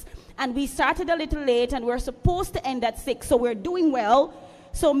 6, and we started a little late, and we're supposed to end at 6, so we're doing well.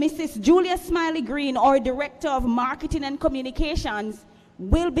 So Mrs. Julia Smiley Green, our Director of Marketing and Communications,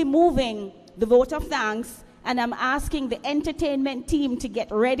 will be moving the vote of thanks, and I'm asking the entertainment team to get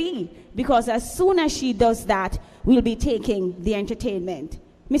ready, because as soon as she does that, we'll be taking the entertainment.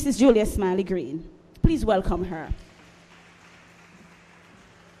 Mrs. Julia Smiley Green, please welcome her.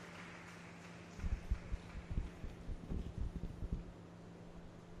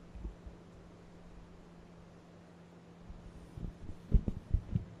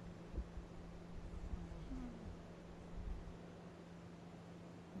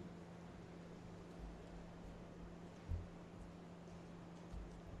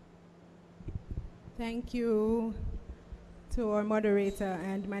 Thank you to our moderator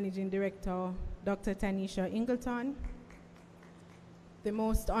and managing director, Dr. Tanisha Ingleton, the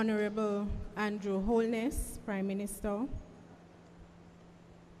Most Honorable Andrew Holness, Prime Minister,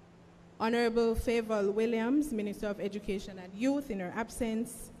 Honorable Favour Williams, Minister of Education and Youth in her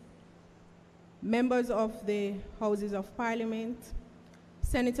absence, members of the Houses of Parliament,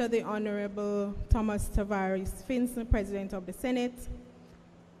 Senator the Honorable Thomas Tavares Finson, President of the Senate,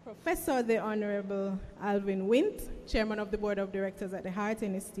 Professor the Honorable Alvin Wint, Chairman of the Board of Directors at the Heart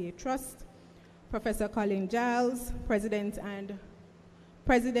and Estate Trust, Professor Colin Giles, President and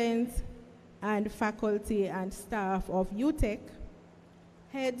faculty and staff of UTEC,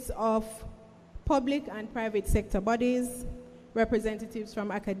 heads of public and private sector bodies, representatives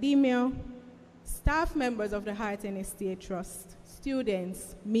from academia, staff members of the Heart and Estate Trust,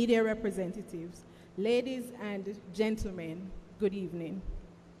 students, media representatives, ladies and gentlemen, good evening.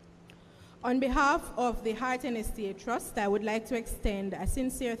 On behalf of the Heart and Estate Trust, I would like to extend a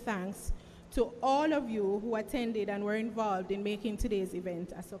sincere thanks to all of you who attended and were involved in making today's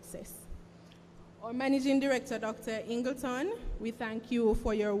event a success. Our Managing Director, Dr. Ingleton, we thank you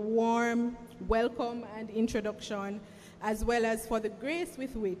for your warm welcome and introduction, as well as for the grace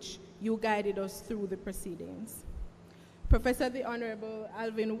with which you guided us through the proceedings. Professor the Honorable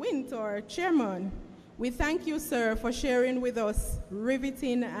Alvin Wint, our Chairman, we thank you, sir, for sharing with us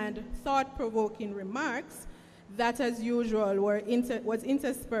riveting and thought-provoking remarks that, as usual, was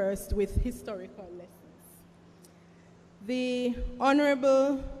interspersed with historical lessons. The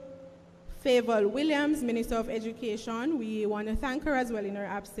Honorable Favour Williams, Minister of Education, we want to thank her as well in her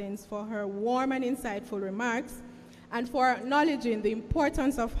absence for her warm and insightful remarks and for acknowledging the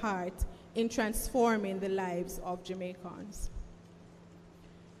importance of heart in transforming the lives of Jamaicans.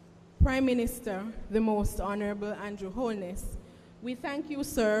 Prime Minister, the Most Honorable Andrew Holness, we thank you,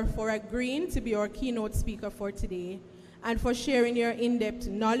 sir, for agreeing to be our keynote speaker for today and for sharing your in-depth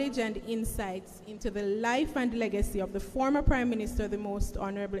knowledge and insights into the life and legacy of the former Prime Minister, the Most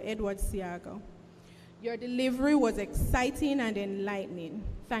Honorable Edward Seaga. Your delivery was exciting and enlightening.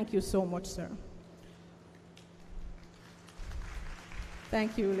 Thank you so much, sir.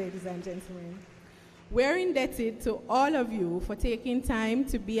 Thank you, ladies and gentlemen. We're indebted to all of you for taking time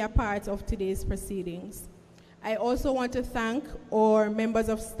to be a part of today's proceedings. I also want to thank our members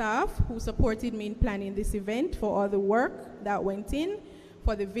of staff who supported me in planning this event for all the work that went in,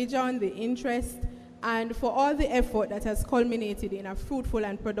 for the vision, the interest, and for all the effort that has culminated in a fruitful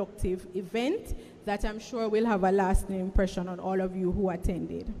and productive event that I'm sure will have a lasting impression on all of you who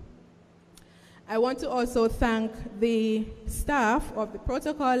attended. I want to also thank the staff of the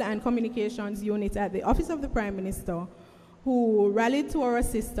Protocol and Communications Unit at the Office of the Prime Minister who rallied to our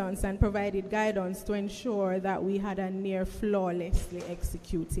assistance and provided guidance to ensure that we had a near flawlessly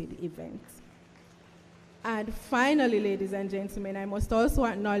executed event. And finally, ladies and gentlemen, I must also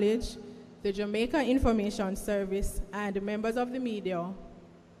acknowledge the Jamaica Information Service and members of the media,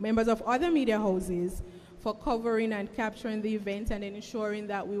 members of other media houses, for covering and capturing the event and ensuring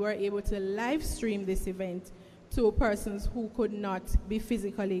that we were able to live stream this event to persons who could not be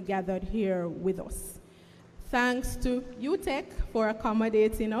physically gathered here with us. Thanks to UTEC for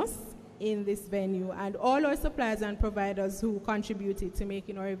accommodating us in this venue and all our suppliers and providers who contributed to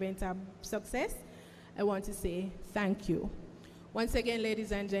making our event a success. I want to say thank you. Once again,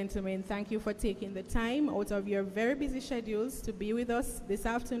 ladies and gentlemen, thank you for taking the time out of your very busy schedules to be with us this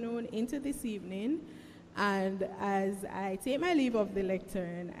afternoon into this evening. And as I take my leave of the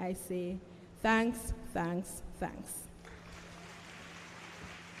lectern, I say thanks, thanks, thanks.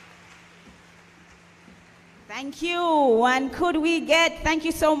 Thank you. And could we get, thank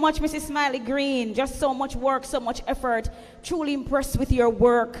you so much, Mrs. Smiley Green. Just so much work, so much effort. Truly impressed with your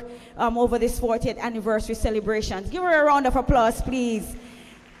work over this 40th anniversary celebrations. Give her a round of applause, please.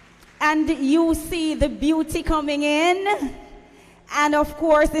 And you see the beauty coming in. And of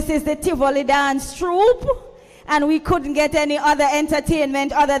course, this is the Tivoli Dance Troupe. And we couldn't get any other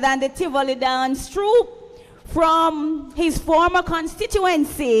entertainment other than the Tivoli Dance Troupe from his former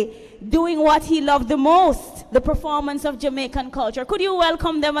constituency, doing what he loved the most, the performance of Jamaican culture. Could you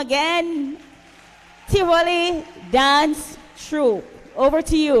welcome them again? Tivoli Dance Troupe. Over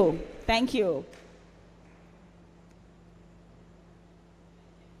to you. Thank you.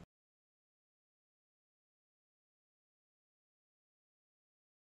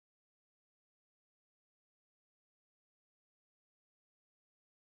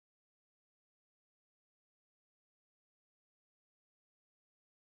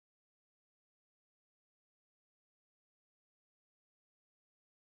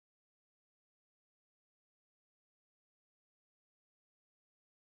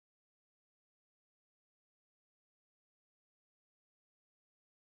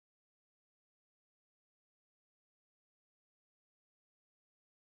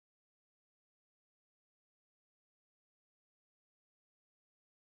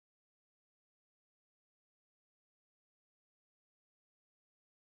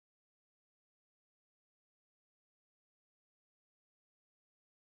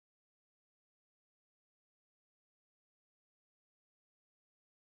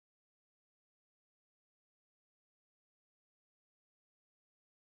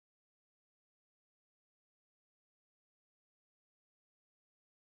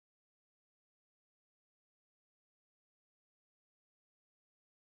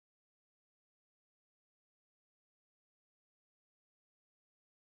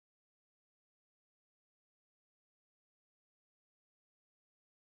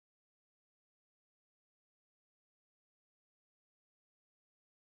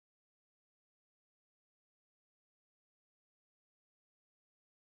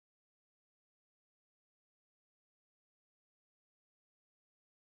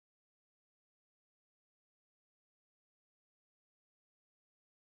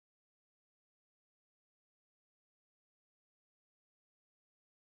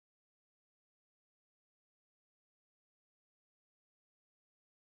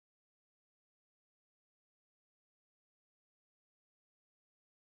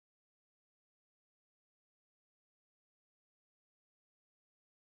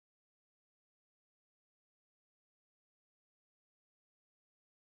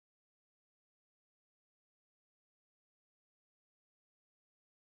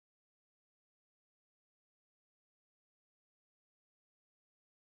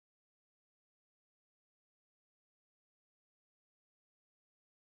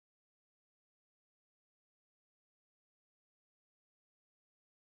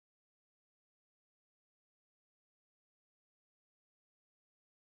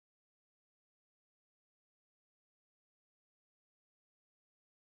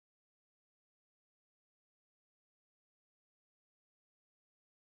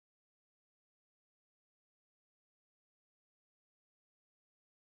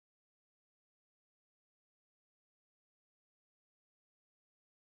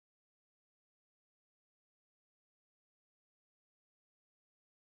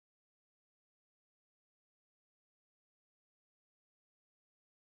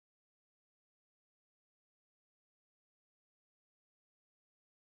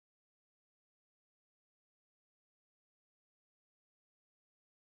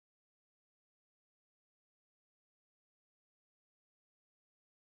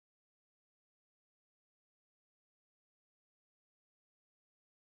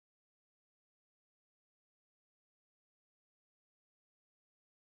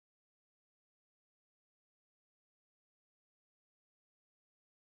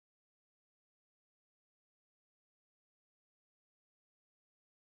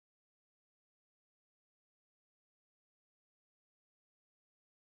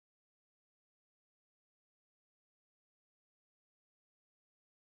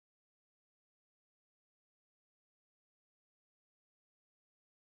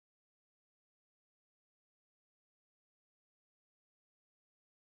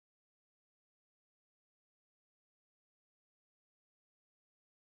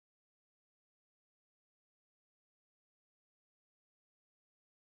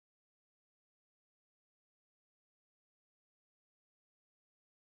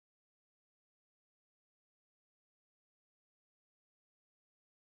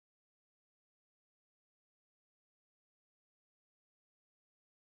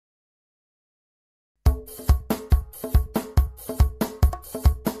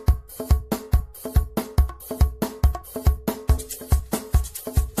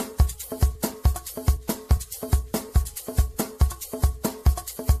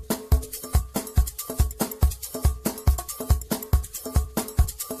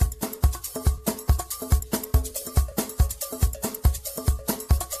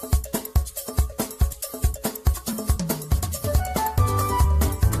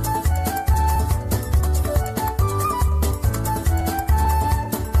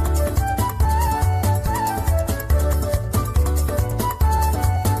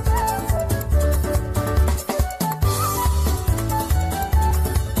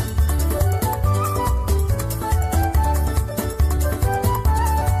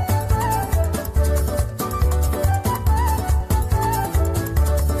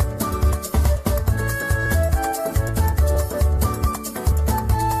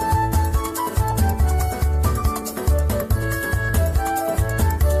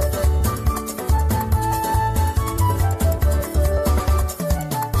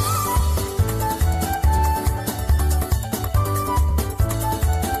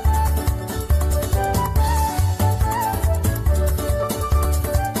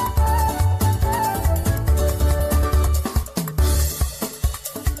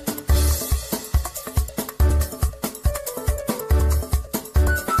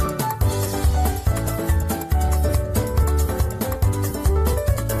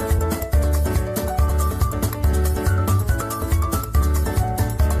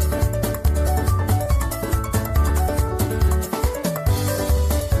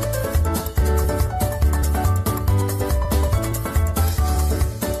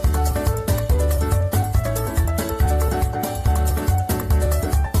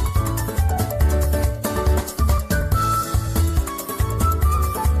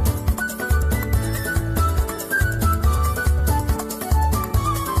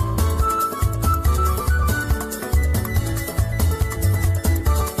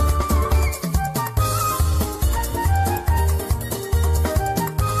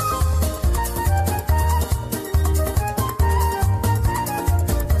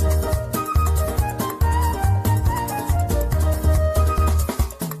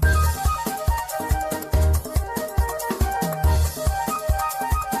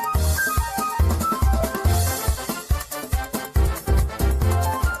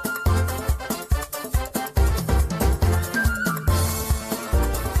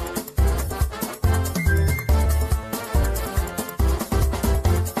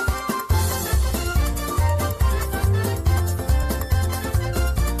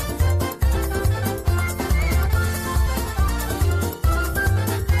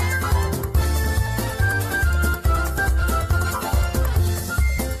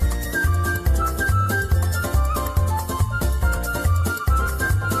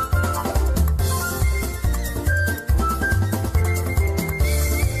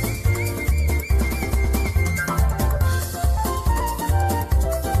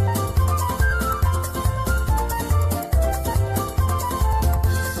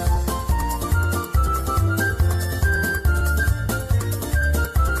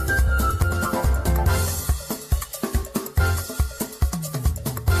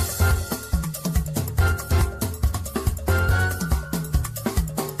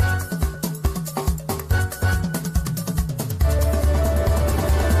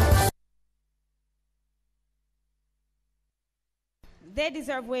 They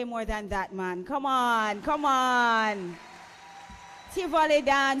deserve way more than that, man. Come on, come on. Tivoli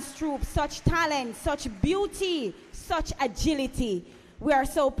dance troupe, such talent, such beauty, such agility. We are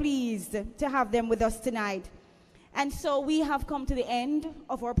so pleased to have them with us tonight. And so we have come to the end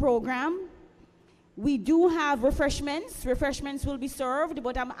of our program. We do have refreshments. Refreshments will be served,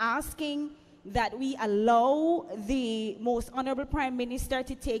 but I'm asking that we allow the Most Honorable Prime Minister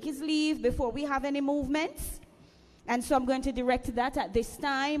to take his leave before we have any movements. And so I'm going to direct that at this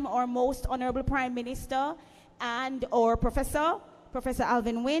time. Our Most Honorable Prime Minister and our Professor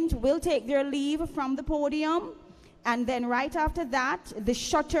Alvin Wint, will take their leave from the podium. And then right after that, the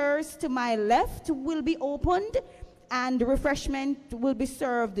shutters to my left will be opened and refreshment will be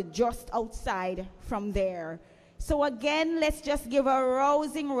served just outside from there. So again, let's just give a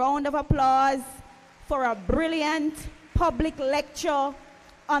rousing round of applause for a brilliant public lecture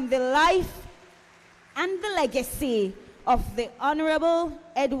on the life and the legacy of the Honorable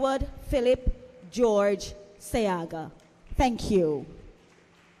Edward Philip George Seaga. Thank you.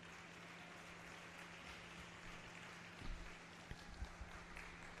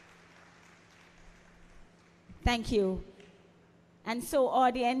 Thank you. And so,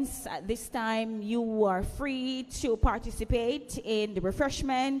 audience, at this time, you are free to participate in the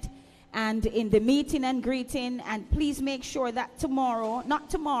refreshment and in the meeting and greeting. And please make sure that tomorrow, not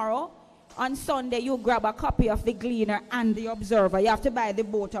tomorrow, on Sunday, you grab a copy of the Gleaner and the Observer. You have to buy the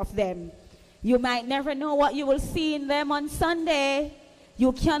both of them. You might never know what you will see in them on Sunday.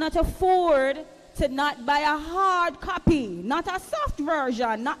 You cannot afford to not buy a hard copy, not a soft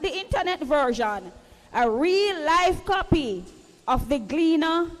version, not the internet version, a real life copy of the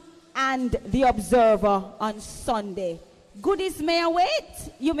Gleaner and the Observer on Sunday. Goodies may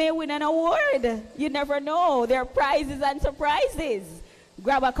await. You may win an award. You never know. There are prizes and surprises.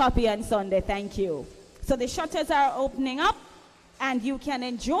 Grab a copy on Sunday. Thank you. So the shutters are opening up and you can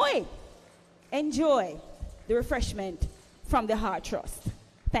enjoy the refreshment from the Heart Trust.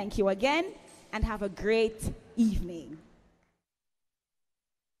 Thank you again and have a great evening.